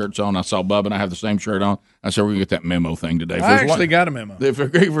black shirts on. I saw Bubba and I have the same shirt on. I said, we're going to get that memo thing today. I actually got a memo. If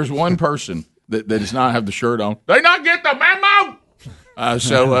there's one person that does not have the shirt on, they not get the memo. Let's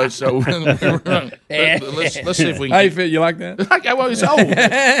see if we can. How you feel? You like that? Well, it's old.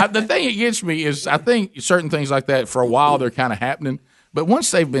 The thing that gets me is I think certain things like that, for a while, they're kind of happening. But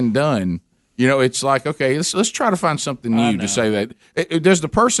once they've been done, you know, it's like, okay, let's try to find something new to say that. Does the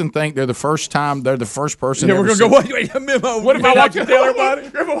person think they're the first person? Yeah, we're going to go, wait, a memo. What if I want to tell everybody?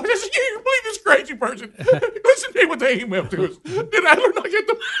 You believe this crazy person? Listen to what they emailed to us. Did Adler not get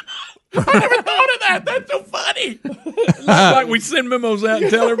the memo? I never thought of that. That's so funny. It's like we send memos out and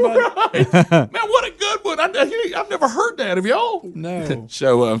tell everybody. Right. Man, what a good one. I've never heard that. Have y'all? No.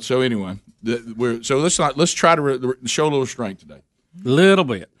 So anyway, let's try to show a little restraint today. Little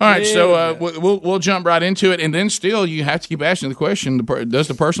bit. All right, so we'll jump right into it, and then still you have to keep asking the question: does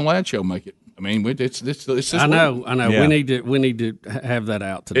the Personal Ad Show make it? I mean, it's this. I know. Yeah. We need to have that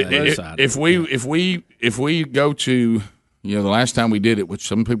out today. If we go to the last time we did it, which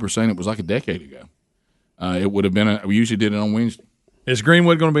some people are saying it was like a decade ago, it would have been. We usually did it on Wednesday. Is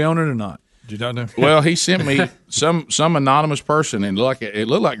Greenwood going to be on it or not? Did you talk to him? Well, he sent me some anonymous person, and it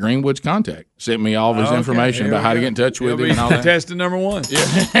looked like Greenwood's contact. Sent me all of his information about how to get in touch with him and all that. Testing number one. Yeah.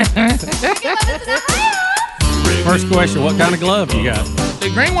 First question: what kind of glove you got?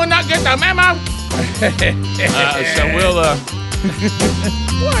 Did Greenwood not get the memo? So we'll.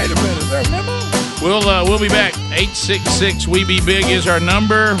 Wait a minute, is there a memo? We'll be back. 866 We Be Big is our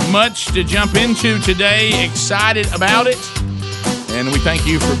number. Much to jump into today. Excited about it. And we thank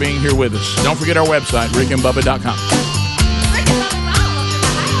you for being here with us. Don't forget our website, rickandbubba.com.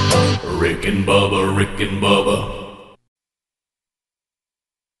 Rick and Bubba, Rick and Bubba.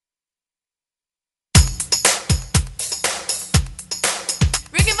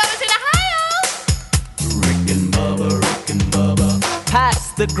 Rick and Bubba's in Ohio. Rick and Bubba.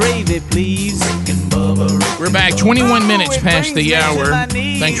 Pass the gravy, please. Rick and Bubba. We're back 21 minutes past the hour.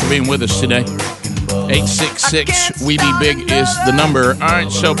 Thanks for being with us today. 866 We Be Big is the number. All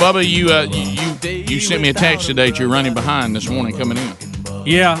right, so Bubba, you sent me a text today that you're running behind this morning coming in.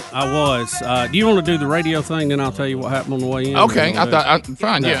 Yeah, I was. Do you want to do the radio thing? Then I'll tell you what happened on the way in. Okay,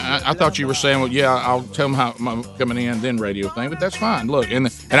 fine. Yeah, I thought you were saying, well, yeah, I'll tell them how I'm coming in, then radio thing. But that's fine. Look, and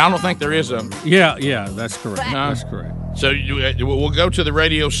I don't think there is a. Yeah, that's correct. That's correct. So we'll go to the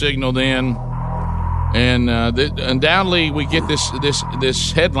radio signal then, and undoubtedly we get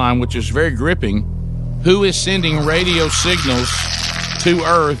this headline, which is very gripping. Who is sending radio signals to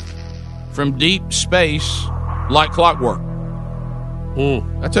Earth from deep space like clockwork.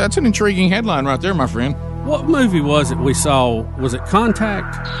 That's an intriguing headline right there, my friend. What movie was it we saw? Was it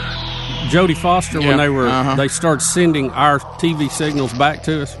Contact? Jodie Foster, when they started sending our TV signals back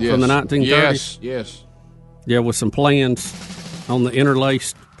to us from the 1930s? Yes. Yeah, with some plans on the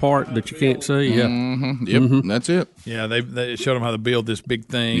interlaced part that you can't see. Yeah. Mm-hmm. Yep, that's it. Yeah, they showed them how to build this big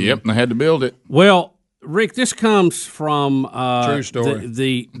thing. Yep, they had to build it. Well, Rick, this comes from True story.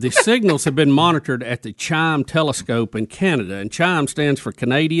 The signals have been monitored at the CHIME telescope in Canada, and CHIME stands for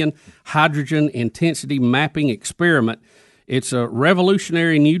Canadian Hydrogen Intensity Mapping Experiment. It's a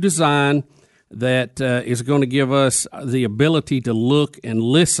revolutionary new design that is going to give us the ability to look and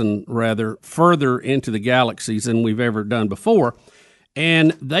listen rather further into the galaxies than we've ever done before.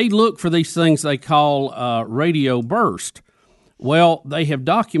 And they look for these things they call radio burst. Well, they have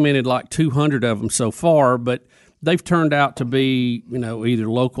documented like 200 of them so far, but they've turned out to be, either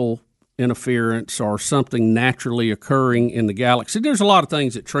local interference or something naturally occurring in the galaxy. There's a lot of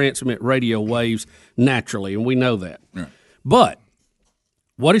things that transmit radio waves naturally, and we know that. Right. But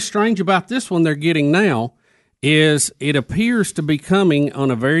what is strange about this one they're getting now is it appears to be coming on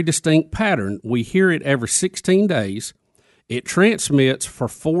a very distinct pattern. We hear it every 16 days. It transmits for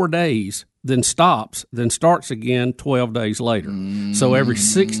 4 days, then stops, then starts again 12 days later. So every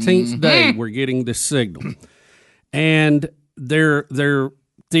 16th day, we're getting this signal. And their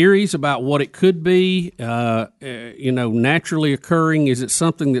theories about what it could be, naturally occurring. Is it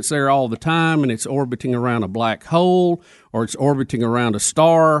something that's there all the time and it's orbiting around a black hole, or it's orbiting around a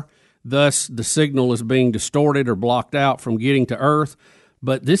star? Thus, the signal is being distorted or blocked out from getting to Earth.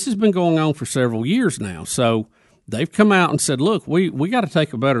 But this has been going on for several years now. So they've come out and said, look, we got to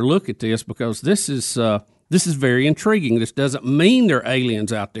take a better look at this, because this is very intriguing. This doesn't mean there are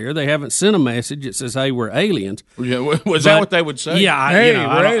aliens out there. They haven't sent a message that says, hey, we're aliens. Yeah, was that what they would say? Yeah,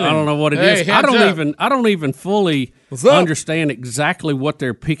 I don't know what it is. I don't even fully understand exactly what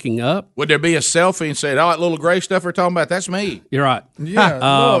they're picking up. Would there be a selfie and say, that little gray stuff we're talking about, that's me? You're right.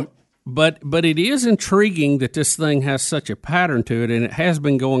 Yeah, But it is intriguing that this thing has such a pattern to it, and it has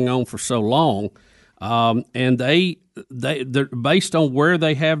been going on for so long. And they're based on where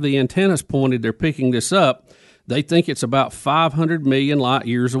they have the antennas pointed, they're picking this up. They think it's about 500 million light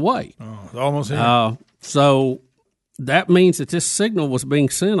years away. Oh, almost here. So that means that this signal was being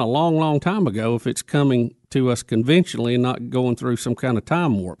sent a long, long time ago if it's coming to us conventionally and not going through some kind of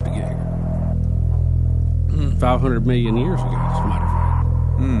time warp to get here. 500 million years ago, as a matter of fact.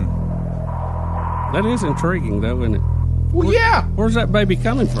 That is intriguing, though, isn't it? Well, yeah. Where's that baby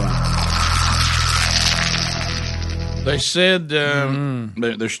coming from? They said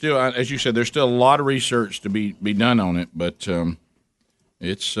there's still, as you said, there's still a lot of research to be done on it, but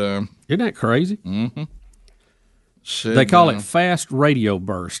it's isn't that crazy? Mm-hmm. They call it fast radio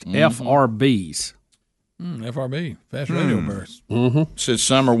burst, FRBs. FRB, fast radio burst. Said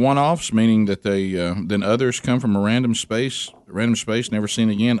some are one-offs, meaning that they then others come from a random space, never seen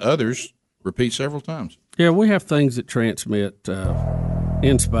again. Others repeat several times. Yeah, we have things that transmit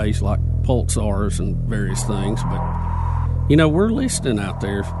in space, like pulsars and various things, but we're listening out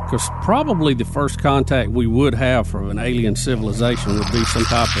there, because probably the first contact we would have from an alien civilization would be some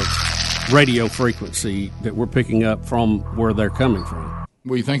type of radio frequency that we're picking up from where they're coming from.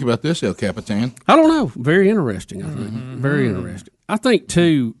 What do you think about this, El Capitan? I don't know. Very interesting, I think. Very interesting. I think,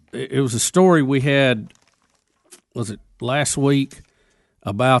 too, it was a story we had, was it last week,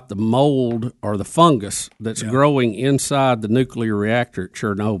 about the mold or the fungus that's growing inside the nuclear reactor at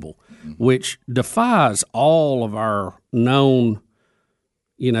Chernobyl, which defies all of our known,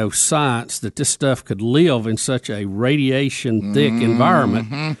 science that this stuff could live in such a radiation-thick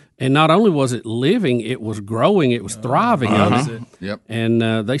environment. And not only was it living, it was growing, it was thriving on it. Yep. And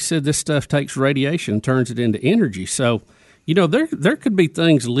they said this stuff takes radiation and turns it into energy. So, there could be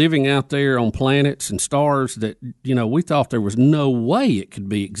things living out there on planets and stars that, we thought there was no way it could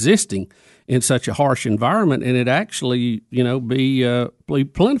be existing in such a harsh environment, and it actually, be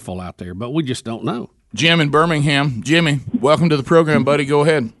plentiful out there, but we just don't know. Jim in Birmingham. Jimmy, welcome to the program, buddy. Go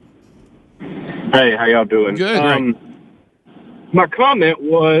ahead. Hey, how y'all doing? Good. My comment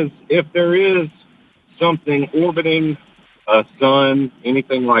was, if there is something orbiting a sun,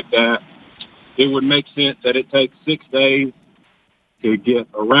 anything like that, it would make sense that it takes 6 days to get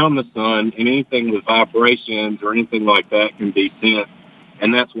around the sun, and anything with vibrations or anything like that can be sent,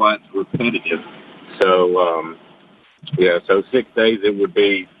 and that's why it's repetitive. So, so 6 days it would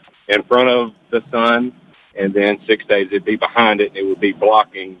be in front of the sun, and then 6 days it'd be behind it, and it would be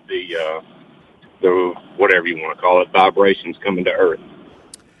blocking the whatever you want to call it, vibrations coming to Earth.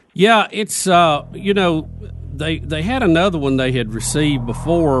 Yeah, it's, the They had another one they had received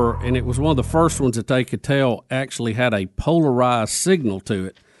before, and it was one of the first ones that they could tell actually had a polarized signal to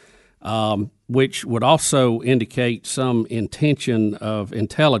it, which would also indicate some intention of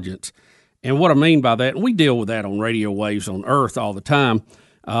intelligence. And what I mean by that, and we deal with that on radio waves on Earth all the time.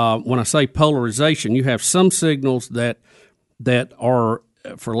 When I say polarization, you have some signals that are,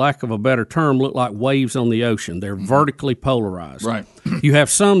 for lack of a better term, look like waves on the ocean. They're vertically polarized. Right. You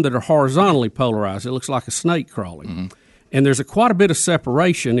have some that are horizontally polarized. It looks like a snake crawling. And there's quite a bit of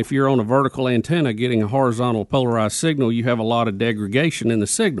separation. If you're on a vertical antenna getting a horizontal polarized signal, you have a lot of degradation in the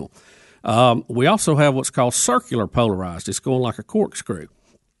signal. We also have what's called circular polarized. It's going like a corkscrew.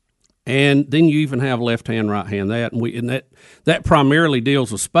 And then you even have left hand, right hand. That primarily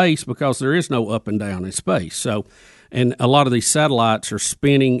deals with space because there is no up and down in space. So, and a lot of these satellites are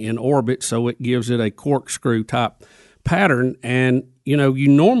spinning in orbit, so it gives it a corkscrew type pattern. And you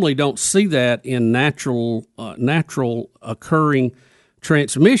normally don't see that in natural occurring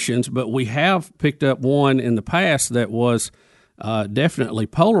transmissions, but we have picked up one in the past that was definitely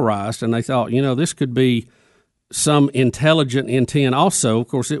polarized, and they thought, this could be some intelligent intent also. Of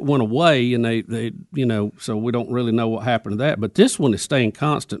course, it went away, and they so we don't really know what happened to that. But this one is staying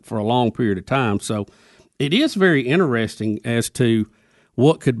constant for a long period of time. So it is very interesting as to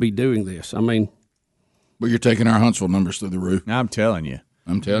what could be doing this. I mean, well, you're taking our Huntsville numbers through the roof. I'm telling you.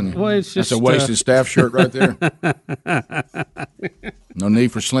 Well, it's just, that's a wasted staff shirt right there. No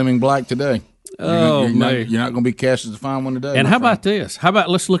need for Slimming Black today. You're not going to be cast as a fine one today. And how about this? How about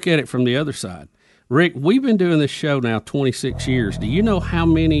let's look at it from the other side. Rick, we've been doing this show now 26 years. Do you know how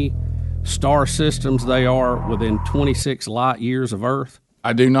many star systems they are within 26 light years of Earth?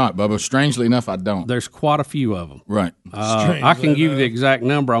 I do not, Bubba. Strangely enough, I don't. There's quite a few of them. Right. I can give you the exact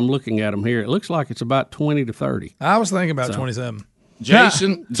number. I'm looking at them here. It looks like it's about 20 to 30. I was thinking about 27.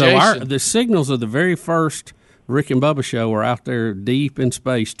 Jason. The signals of the very first Rick and Bubba show are out there deep in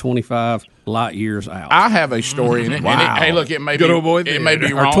space, 25 light years out. I have a story in it. Wow. And hey, look, it may Good be old boy it may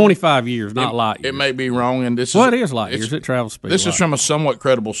be or wrong. 25 years, not light years. It may be wrong, and this it is light years. It travels speed. This is from a somewhat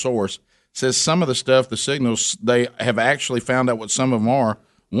credible source. It says some of the stuff, the signals, they have actually found out what some of them are.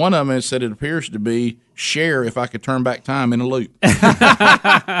 One of them is that it appears to be Cher if I could turn back time in a loop.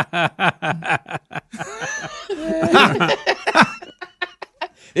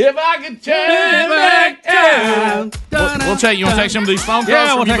 If I could turn back time. We'll take you want to take some of these phone calls. Yeah,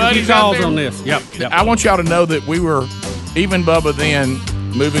 from we'll your take a few buddies out calls there? on this. Yep. I want y'all to know that we were, even Bubba then,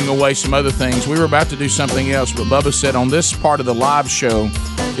 moving away some other things. We were about to do something else, but Bubba said on this part of the live show,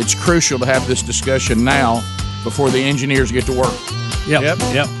 it's crucial to have this discussion now before the engineers get to work. Yep.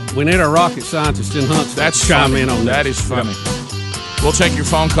 We need our rocket scientists in Huntsville to chime in on that. That is funny. We'll take your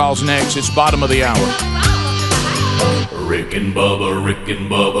phone calls next. It's bottom of the hour. Rick and Bubba, Rick and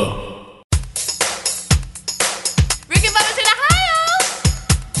Bubba. Rick and Bubba's in Ohio.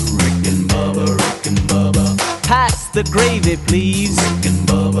 Rick and Bubba, Rick and Bubba. Pass the gravy, please. Rick and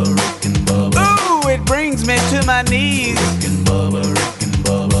Bubba, Rick and Bubba. Ooh, it brings me to my knees. Rick and Bubba, Rick and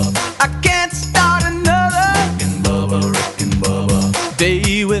Bubba. I can't start another. Rick and Bubba, Rick and Bubba.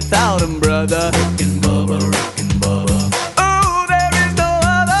 Day without 'em, brother. Rick and Bubba, Rick and Bubba. Ooh, there is no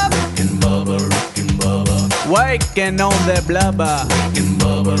other. Rick and Bubba, Rick and Bubba. Waking on their blubber. Rick and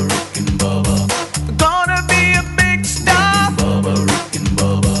Bubba, Rick and Bubba. Gonna be a big star. Rick and Bubba, Rick and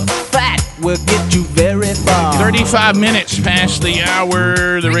Bubba. Fat will get you very far. 35 minutes past the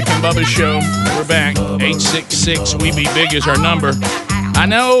hour. The Rick and Bubba Show. We're back. 866-WE-BE-BIG is our number. I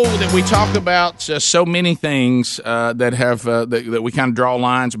know that we talk about so many things that have that we kind of draw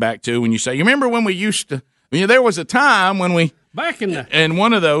lines back to. When you say, you remember when we used to? There was a time when we. Back in the and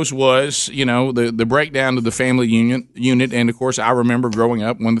one of those was, the breakdown of the family unit. And, of course, I remember growing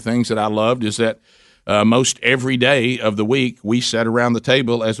up, one of the things that I loved is that most every day of the week we sat around the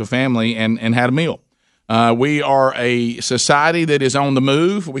table as a family and had a meal. We are a society that is on the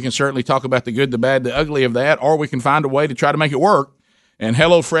move. We can certainly talk about the good, the bad, the ugly of that, or we can find a way to try to make it work. And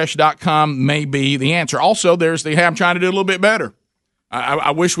HelloFresh.com may be the answer. Also, there's I'm trying to do a little bit better.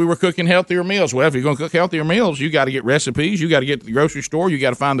 I wish we were cooking healthier meals. Well, if you're going to cook healthier meals, you got to get recipes. You got to get to the grocery store. You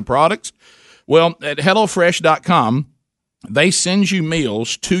got to find the products. Well, at HelloFresh.com, they send you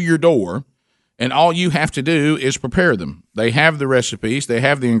meals to your door, and all you have to do is prepare them. They have the recipes. They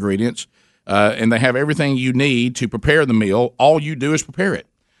have the ingredients, and they have everything you need to prepare the meal. All you do is prepare it.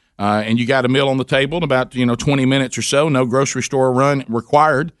 And you got a meal on the table in about 20 minutes or so. No grocery store run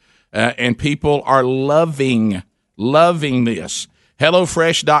required, and people are loving this.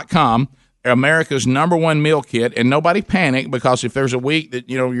 HelloFresh.com, America's #1 meal kit, and nobody panic because if there's a week that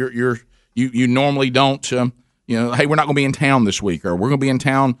you normally don't, hey, we're not going to be in town this week, or we're going to be in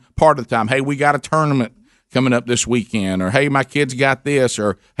town part of the time. Hey, we got a tournament coming up this weekend, or hey, my kids got this,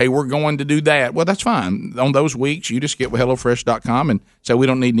 or hey, we're going to do that. Well, that's fine. On those weeks, you just get with HelloFresh.com and say we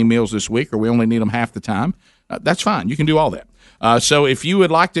don't need any meals this week, or we only need them half the time. That's fine. You can do all that. So if you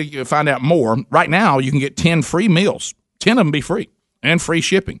would like to find out more, right now you can get 10 free meals. 10 of them be free and free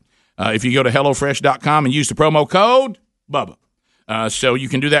shipping. If you go to HelloFresh.com and use the promo code Bubba. So you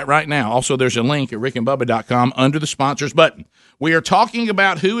can do that right now. Also, there's a link at rickandbubba.com under the sponsors button. We are talking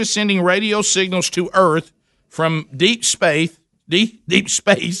about who is sending radio signals to Earth from deep space, deep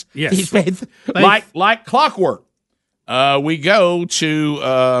space, yes. deep space, like clockwork. We go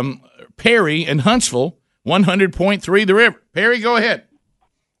to Perry in Huntsville, 100.3 The River. Perry, go ahead.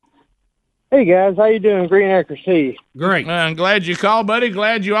 Hey guys, how you doing? Green Acre C. Great. I'm glad you called, buddy.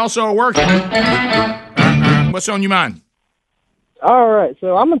 Glad you also are working. What's on your mind? All right,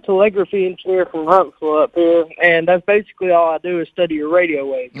 so I'm a telegraphy engineer from Huntsville up here, and that's basically all I do is study your radio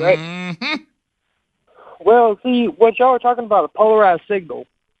waves, right? Mm-hmm. Well, see, what y'all are talking about, a polarized signal,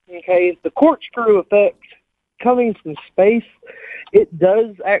 okay, the corkscrew effect coming from space, it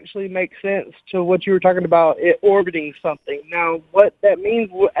does actually make sense to what you were talking about, it orbiting something. Now, what that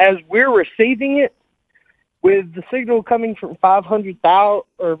means, as we're receiving it, with the signal coming from 500,000,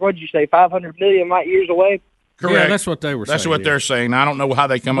 or what did you say, 500 million light years away? Correct. Yeah, that's what they were saying. That's what they're saying. I don't know how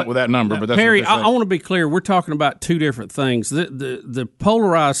they come up with that number, but that's Perry, what they're saying. I want to be clear. We're talking about two different things. The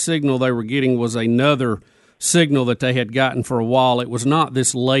polarized signal they were getting was another signal that they had gotten for a while. It was not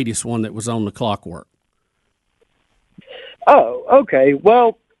this latest one that was on the clockwork. Oh, okay.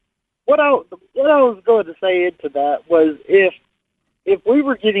 Well, what I was going to say into that was if we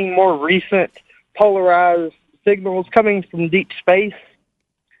were getting more recent polarized signals coming from deep space,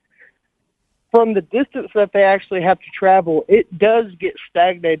 from the distance that they actually have to travel, it does get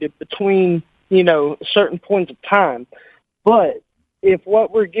stagnated between, certain points of time. But if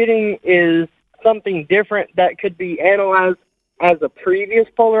what we're getting is something different that could be analyzed as a previous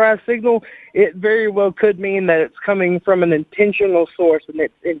polarized signal, it very well could mean that it's coming from an intentional source and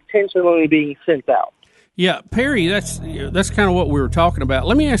it's intentionally being sent out. Yeah, Perry, that's kind of what we were talking about.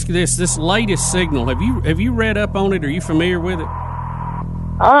 Let me ask you this latest signal, have you read up on it? Are you familiar with it?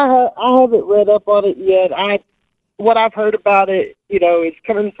 I haven't read up on it yet. What I've heard about it, it's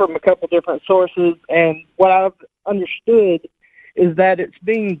coming from a couple different sources, and what I've understood is that it's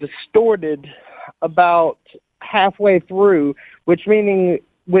being distorted about halfway through, which meaning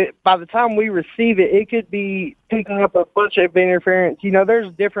by the time we receive it, it could be picking up a bunch of interference.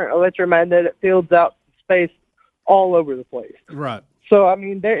 There's different electromagnetic fields out in space all over the place. Right. So, I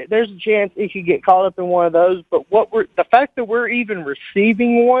mean, there's a chance it could get caught up in one of those. But the fact that we're even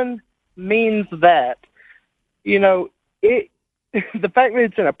receiving one means that, the fact that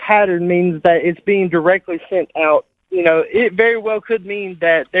it's in a pattern means that it's being directly sent out. It very well could mean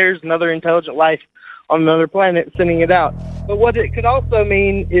that there's another intelligent life on another planet sending it out. But what it could also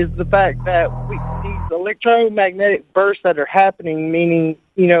mean is the fact that these electromagnetic bursts that are happening, meaning,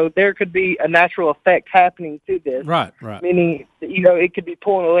 there could be a natural effect happening to this. Right. Meaning, it could be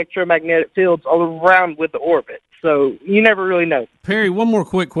pulling electromagnetic fields all around with the orbit. So you never really know. Perry, one more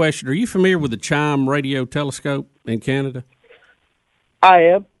quick question. Are you familiar with the CHIME radio telescope in Canada? I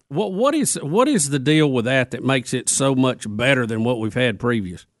am. What is the deal with that makes it so much better than what we've had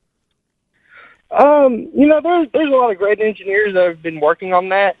previous? There's a lot of great engineers that have been working on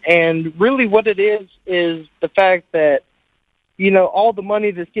that, and really what it is the fact that, all the money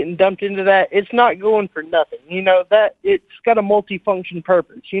that's getting dumped into that, it's not going for nothing. That it's got a multifunction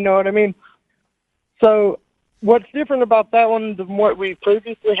purpose. You know what I mean? So what's different about that one than what we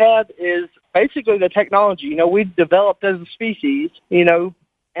previously had is basically the technology. We've developed as a species,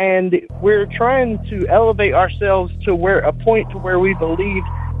 and we're trying to elevate ourselves to a point to where we believe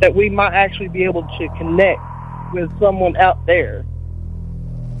that we might actually be able to connect with someone out there.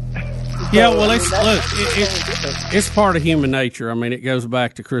 Yeah, well, it's part of human nature. I mean, it goes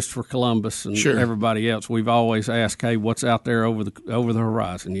back to Christopher Columbus and everybody else. We've always asked, "Hey, what's out there over the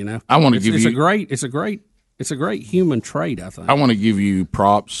horizon?" I want to give you it's a great human trait. I think I want to give you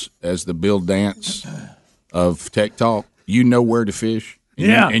props as the Bill Dance of Tech Talk. You know where to fish,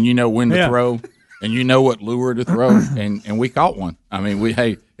 and you know when to throw, and you know what lure to throw, and we caught one. I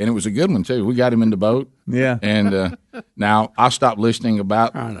mean, and it was a good one too. We got him in the boat. Yeah. And now I stopped listening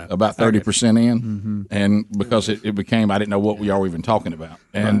about 30% in, and because it became I didn't know what we are even talking about.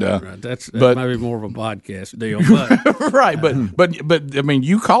 And right. That's maybe more of a podcast deal, but right. But I mean,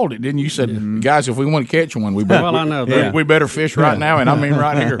 you called it, didn't you? You said, guys, if we want to catch one, we better. Well, I know that. We better fish right now, and I mean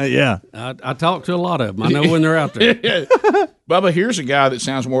right here. Yeah. I talk to a lot of them. I know when they're out there. Bubba, here's a guy that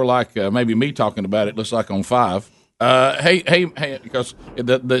sounds more like maybe me talking about it. Looks like on 5. Hey, because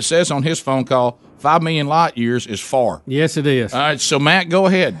it says on his phone call, 5 million light years is far. Yes, it is. All right, so Matt, go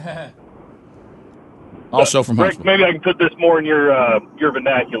ahead. Also from Rick, Huntsville. maybe I can put this more in your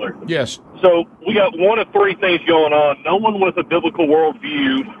vernacular. Yes. So we got one of three things going on. No one with a biblical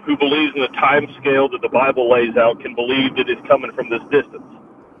worldview who believes in the time scale that the Bible lays out can believe that it's coming from this distance.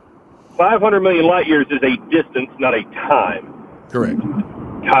 500 million light years is a distance, not a time. Correct.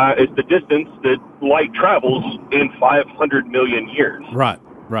 It's the distance that light travels in 500 million years. Right.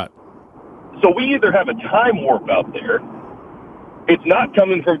 So we either have a time warp out there, it's not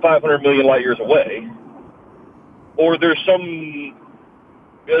coming from 500 million light years away, or there's really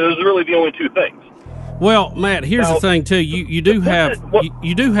the only two things. Well, Matt, here's the thing too. You do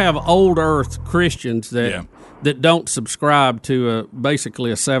have old Earth Christians that don't subscribe to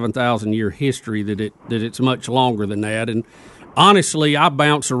basically a 7,000 year history that it's much longer than that. And honestly, I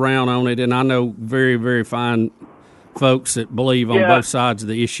bounce around on it, and I know very, very fine folks that believe on both sides of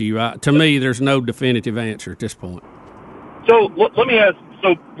the issue. To me, there's no definitive answer at this point. So let me ask.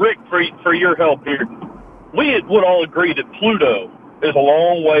 So Rick, for your help here, we would all agree that Pluto is a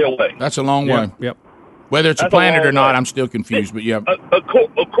long way away. That's a long way. Yep. Whether it's That's a planet a or not, long way. I'm still confused. But yeah. Of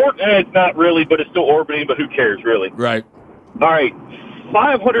course, it's not really, but it's still orbiting. But who cares, really? Right. All right.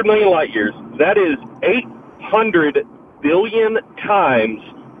 500 million light years. That is 800 billion times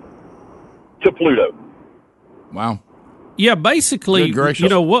to Pluto. Wow. Yeah, basically, Good gracious. you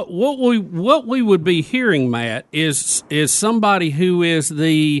know what we would be hearing, Matt, is somebody who is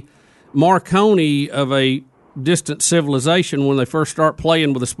the Marconi of a distant civilization when they first start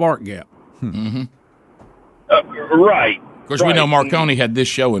playing with a spark gap. Mm-hmm. Right. Of course, we know Marconi had this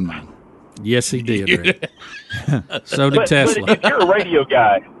show in mind. Yes, he did. Rick. So did But Tesla. if you're a radio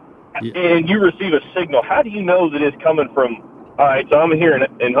guy and you receive a signal, how do you know that it's coming from? All right, so I'm here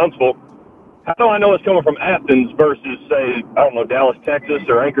in Huntsville. How do I know it's coming from Athens versus, say, I don't know, Dallas, Texas,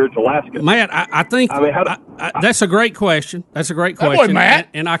 or Anchorage, Alaska? Matt, I think that's a great question. That's a great question. boy, Matt.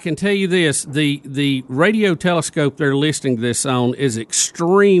 And I can tell you this: the radio telescope they're listening to this on is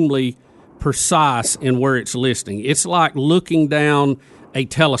extremely precise in where it's listening. It's like looking down a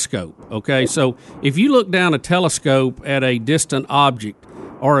telescope. Okay, so if you look down a telescope at a distant object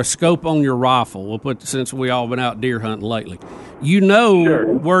or a scope on your rifle, since we all been out deer hunting lately, you know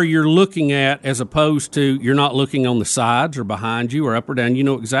where you're looking at, as opposed to you're not looking on the sides or behind you or up or down. You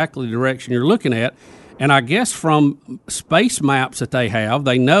know exactly the direction you're looking at. And I guess from space maps that they have,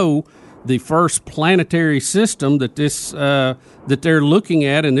 they know the first planetary system that that they're looking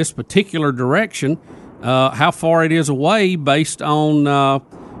at in this particular direction, how far it is away based on the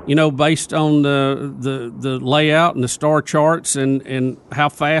layout and the star charts and how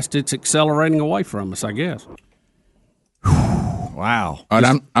fast it's accelerating away from us, I guess. Wow. All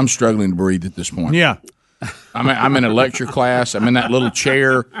right, I'm struggling to breathe at this point. Yeah. I'm in a lecture class. I'm in that little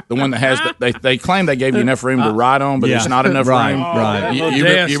chair, the one that has they claim they gave you enough room to write on, but yeah. there's not enough Right, room. right. You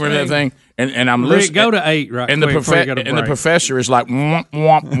remember that thing? And I'm Rick, listening. go to 8 right and quick before you go to and the break. professor is like womp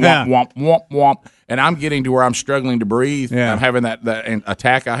womp womp womp womp womp, and I'm getting to where I'm struggling to breathe. Yeah. I'm having that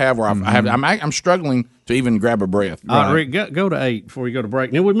attack I have where I'm struggling to even grab a breath. Rick, go to 8 before you go to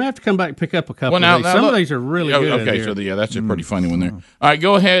break. Now we may have to come back and pick up a couple of these. Some of these are really good. Okay, so that's a pretty funny one there. All right,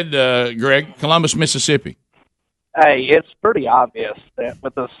 go ahead, Greg. Columbus, Mississippi. Hey, it's pretty obvious that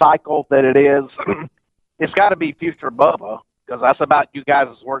with the cycle that it is, it's got to be future Bubba, because that's about you guys'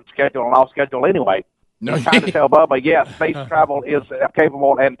 work schedule and off schedule anyway. No, I'm trying to tell Bubba, yes, space travel is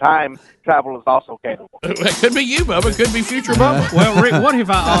capable and time travel is also capable. It could be you, Bubba. It could be future Bubba. Well, Rick, what have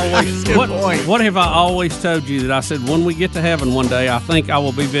I always told you that I said when we get to heaven one day, I think I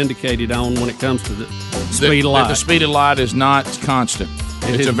will be vindicated on when it comes to the speed of light. The speed of light is not constant.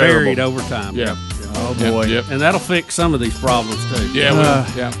 It's a varied variable. over time. Yeah. Oh, boy. Yep. And that'll fix some of these problems, too. Yeah,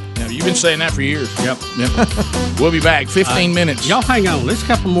 yeah. You've been saying that for years. Yep. We'll be back. 15 minutes. Y'all hang on. There's a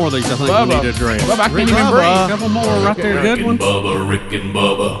couple more of these I think we need to address. Bubba, I can't Rick, even breathe. A couple more right there. Good ones. Bubba, Rick and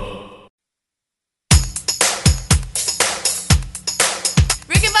Bubba.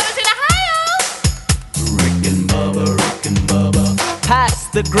 Rick and Bubba's in Ohio. Rick and Bubba, Rick and Bubba. Pass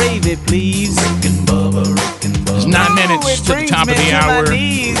the gravy, please. Rick and Bubba, Rick and Bubba. It's 9 minutes to the top of the hour.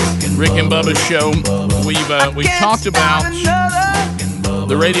 Rick and Bubba's show. We've talked about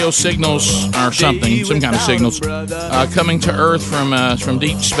the radio signals or something, some kind of signals coming to Earth from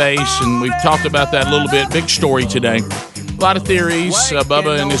deep space, and we've talked about that a little bit. Big story today. A lot of theories.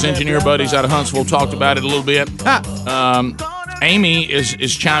 Bubba and his engineer buddies out of Huntsville talked about it a little bit. Amy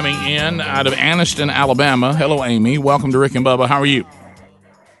is chiming in out of Anniston, Alabama. Hello, Amy. Welcome to Rick and Bubba. How are you?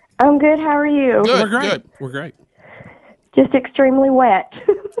 I'm good. How are you? Good. We're great. Good. We're great. Just extremely wet.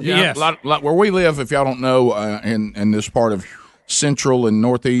 Yeah, Yes. lot where we live, if y'all don't know, in this part of Central and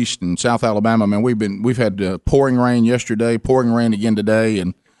Northeast and South Alabama, man, we've had pouring rain yesterday, pouring rain again today,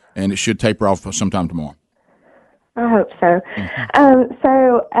 and it should taper off sometime tomorrow. I hope so.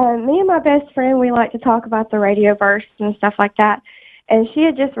 Me and my best friend, we like to talk about the radio verse and stuff like that. And she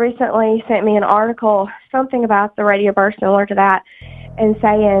had just recently sent me an article, something about the radio verse similar to that, and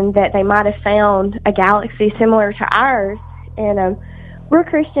saying that they might have found a galaxy similar to ours. And we're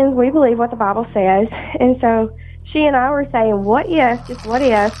Christians. We believe what the Bible says. And so she and I were saying, what if, just what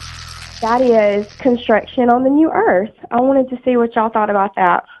if, that is construction on the new earth? I wanted to see what y'all thought about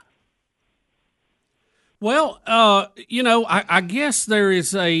that. Well, I guess there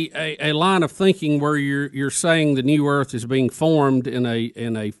is a line of thinking where you're saying the new Earth is being formed in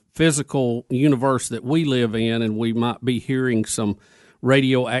a physical universe that we live in, and we might be hearing some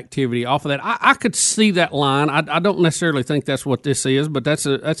radioactivity off of that. I could see that line. I don't necessarily think that's what this is, but that's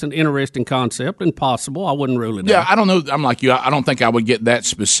an interesting concept and possible. I wouldn't rule it out. Yeah, I don't know. I'm like you. I don't think I would get that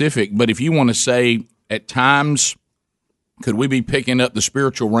specific. But if you want to say at times, could we be picking up the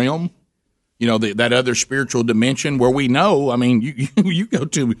spiritual realm? That other spiritual dimension where we know, I mean, you go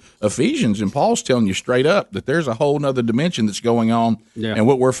to Ephesians and Paul's telling you straight up that there's a whole other dimension that's going on, and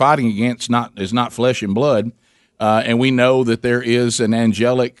what we're fighting against is not flesh and blood, and we know that there is an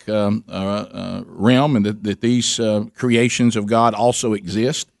angelic realm and that these creations of God also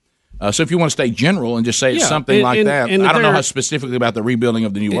exist. So if you want to stay general and just say it's something like that, I don't know how specifically about the rebuilding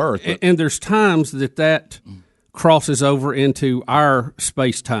of the new earth. And there's times that crosses over into our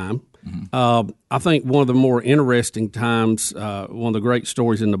space-time. I think one of the more interesting times, one of the great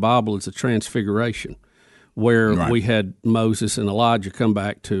stories in the Bible is the Transfiguration, where we had Moses and Elijah come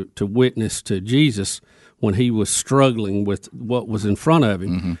back to witness to Jesus when he was struggling with what was in front of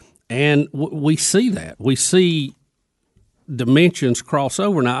him. And we see that. We see dimensions cross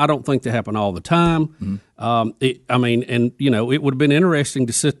over. Now, I don't think they happen all the time. It would have been interesting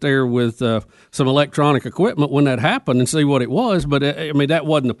to sit there with some electronic equipment when that happened and see what it was, but that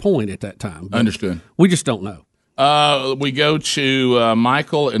wasn't the point at that time. But understood. We just don't know. We go to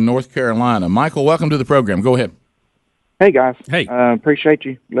Michael in North Carolina. Michael, welcome to the program. Go ahead. Hey, guys. Hey. Appreciate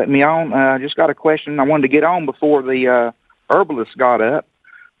you letting me on. I just got a question. I wanted to get on before the herbalist got up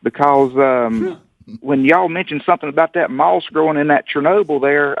because when y'all mentioned something about that moss growing in that Chernobyl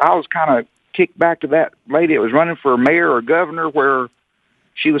there, I was kind of kicked back to that lady that was running for mayor or governor where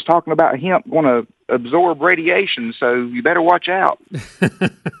she was talking about hemp going to absorb radiation, so you better watch out.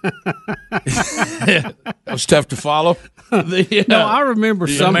 That was tough to follow. No, I remember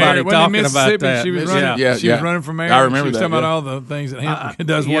somebody talking about that. She was running, she was running for mayor. I remember she was that, talking about all the things that hemp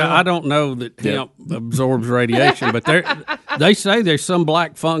does well. I don't know that hemp absorbs radiation, but they say there's some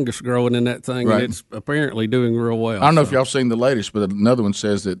black fungus growing in that thing, and it's apparently doing real well. I don't know if y'all seen the latest, but another one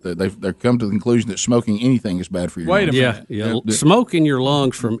says that they've come to the conclusion that smoking anything is bad for your lungs. Wait a minute. Smoking your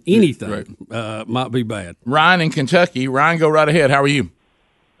lungs from anything might be bad. Ryan in Kentucky. Ryan, go right ahead. How are you?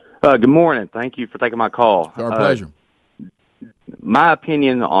 Good morning. Thank you for taking my call. Our pleasure. My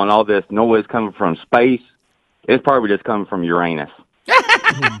opinion on all this noise coming from space, it's probably just coming from Uranus.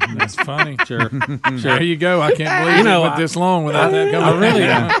 That's funny. Sure. There you go. I can't believe it went this long without that coming.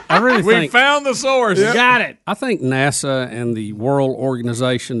 I really we think found the source. Got it. I think NASA and the World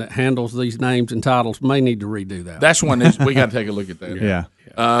Organization that handles these names and titles may need to redo that. That's one we got to take a look at that. Yeah.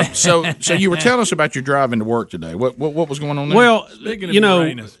 So you were telling us about your driving to work today. What was going on there? Well, Speaking of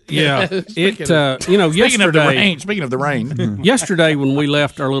Uranus. Yesterday. Speaking of the rain. Yesterday when we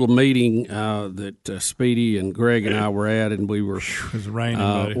left our little meeting that Speedy and Greg and I were at, and we were It was raining,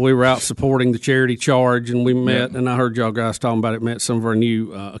 buddy. we were out supporting the charity charge, and we met, and I heard y'all guys talking about it. Met some of our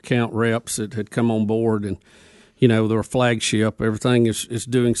new account reps that had come on board, and their flagship. Everything is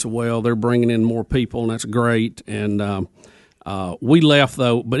doing so well. They're bringing in more people, and that's great. And we left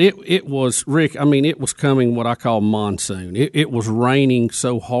though, but it was, Rick, it was coming what I call monsoon. It was raining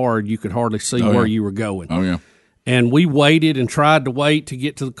so hard you could hardly see where you were going. Oh yeah. And we waited and tried to wait to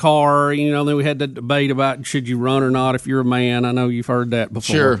get to the car. Then we had that debate about should you run or not if you're a man. I know you've heard that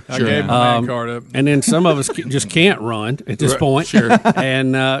before. Sure. I gave my man card up. And then some of us just can't run at this point. Sure.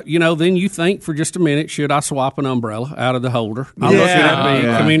 And, then you think for just a minute, should I swap an umbrella out of the holder? I'm looking at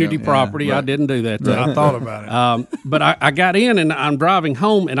being community property. Right. I didn't do that. I thought about it. But I got in, and I'm driving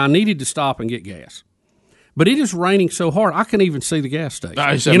home, and I needed to stop and get gas. But it is raining so hard, I couldn't even see the gas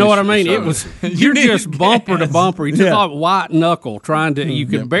station. You know what I mean? It was you're just bumper to bumper. You just like white knuckle trying to. You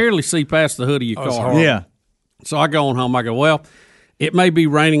could barely see past the hood of your car. Yeah. So I go on home. I go, well, it may be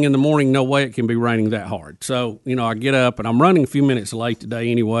raining in the morning. No way it can be raining that hard. So I get up, and I'm running a few minutes late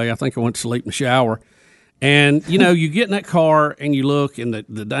today anyway. I think I went to sleep in the shower. And, you know, you get in that car and you look and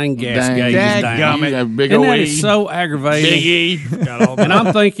the dang gas gauge is down. And big that is so aggravating. Big E. And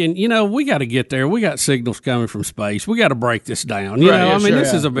I'm thinking, you know, we got to get there. We got signals coming from space. We got to break this down. You know, I mean,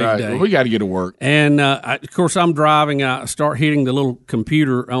 this is a big day. Well, we got to get to work. And, of course, I'm driving. I start hitting the little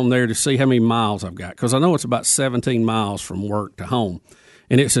computer on there to see how many miles I've got because I know it's about 17 miles from work to home.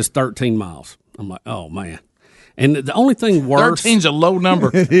 And it says 13 miles. I'm like, oh, man. And the only thing worse... 13's a low number.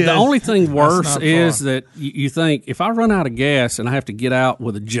 The only thing worse is that you think, if I run out of gas and I have to get out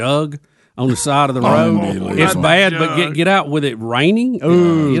with a jug on the side of the road, it's bad, but get out with it raining.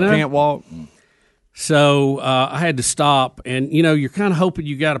 Ooh, you know? Can't walk. So I had to stop, and, you know, you're kind of hoping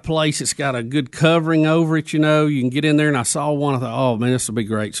you got a place that's got a good covering over it, you know. You can get in there, and I saw one. I thought, oh, man, this will be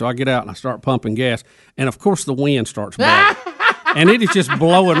great. So I get out, and I start pumping gas, and, of course, the wind starts blowing. And it is just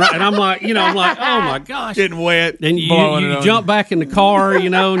blowing right, and I'm like, oh my gosh, getting wet. And you jump back in the car, you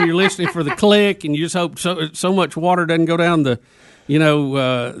know, and you're listening for the click, and you just hope so much water doesn't go down the, you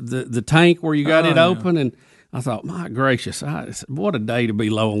know, the tank where you got it open. And I thought, my gracious, what a day to be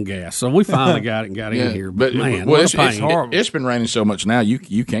low on gas. So we finally got it and got in here. But man, what a pain. It's horrible. It's been raining so much now,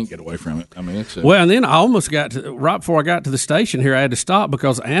 you can't get away from it. I mean, it's well, and then I almost got to, right before I got to the station here, I had to stop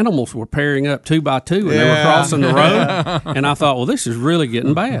because animals were pairing up 2 by 2 and they were crossing the road. And I thought, well, this is really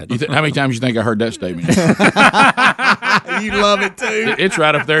getting bad. How many times you think I heard that statement? You love it too. It's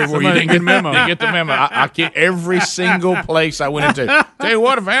right up there where you didn't get the memo. Didn't get the memo. I get every single place I went into. Tell you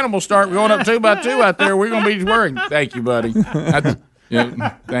what, if animals start going up 2 by 2 out there, we're going to be worried. Thank you, buddy.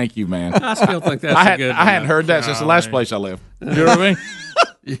 Thank you, man. I still think that's a good one. I hadn't heard that since the last place I lived. You know what I mean?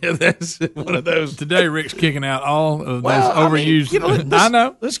 Yeah, that's one of those. Today, Rick's kicking out all of those overused. I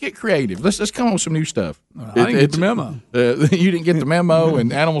know. Let's get creative. Let's come up with some new stuff. I didn't get the memo. You didn't get the memo,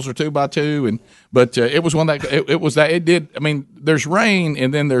 and animals are 2 by 2, but it was one that it did. I mean, there's rain,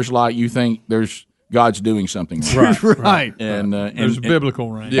 and then there's like you think there's God's doing something, right? And there's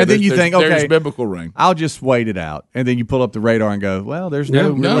biblical rain, and then you think, okay, there's biblical rain. I'll just wait it out, and then you pull up the radar and go, well, there's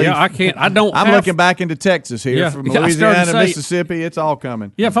no relief. Yeah, I can't. I don't. I'm looking back into Texas here from Louisiana, Mississippi. It's all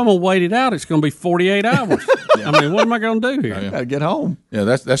coming. Yeah, if I'm gonna wait it out, it's gonna be 48 hours. I mean, what am I gonna do here? Gotta get home. Yeah,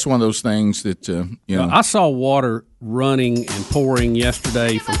 that's one of those things that you know. I saw water running and pouring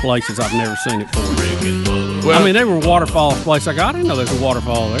yesterday from places I've never seen it pour. Well, I mean, they were waterfall places. I didn't know there's a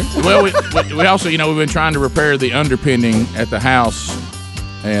waterfall there. Well, we also, you know, we've been trying to repair the underpinning at the house,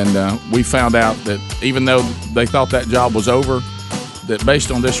 and we found out that even though they thought that job was over, that based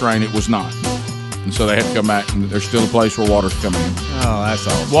on this rain, it was not. And so they had to come back, and there's still a place where water's coming in. Oh, that's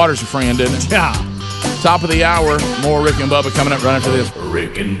awesome. Water's a friend, isn't it? Yeah. Top of the hour, more Rick and Bubba coming up right after this.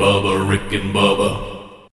 Rick and Bubba, Rick and Bubba.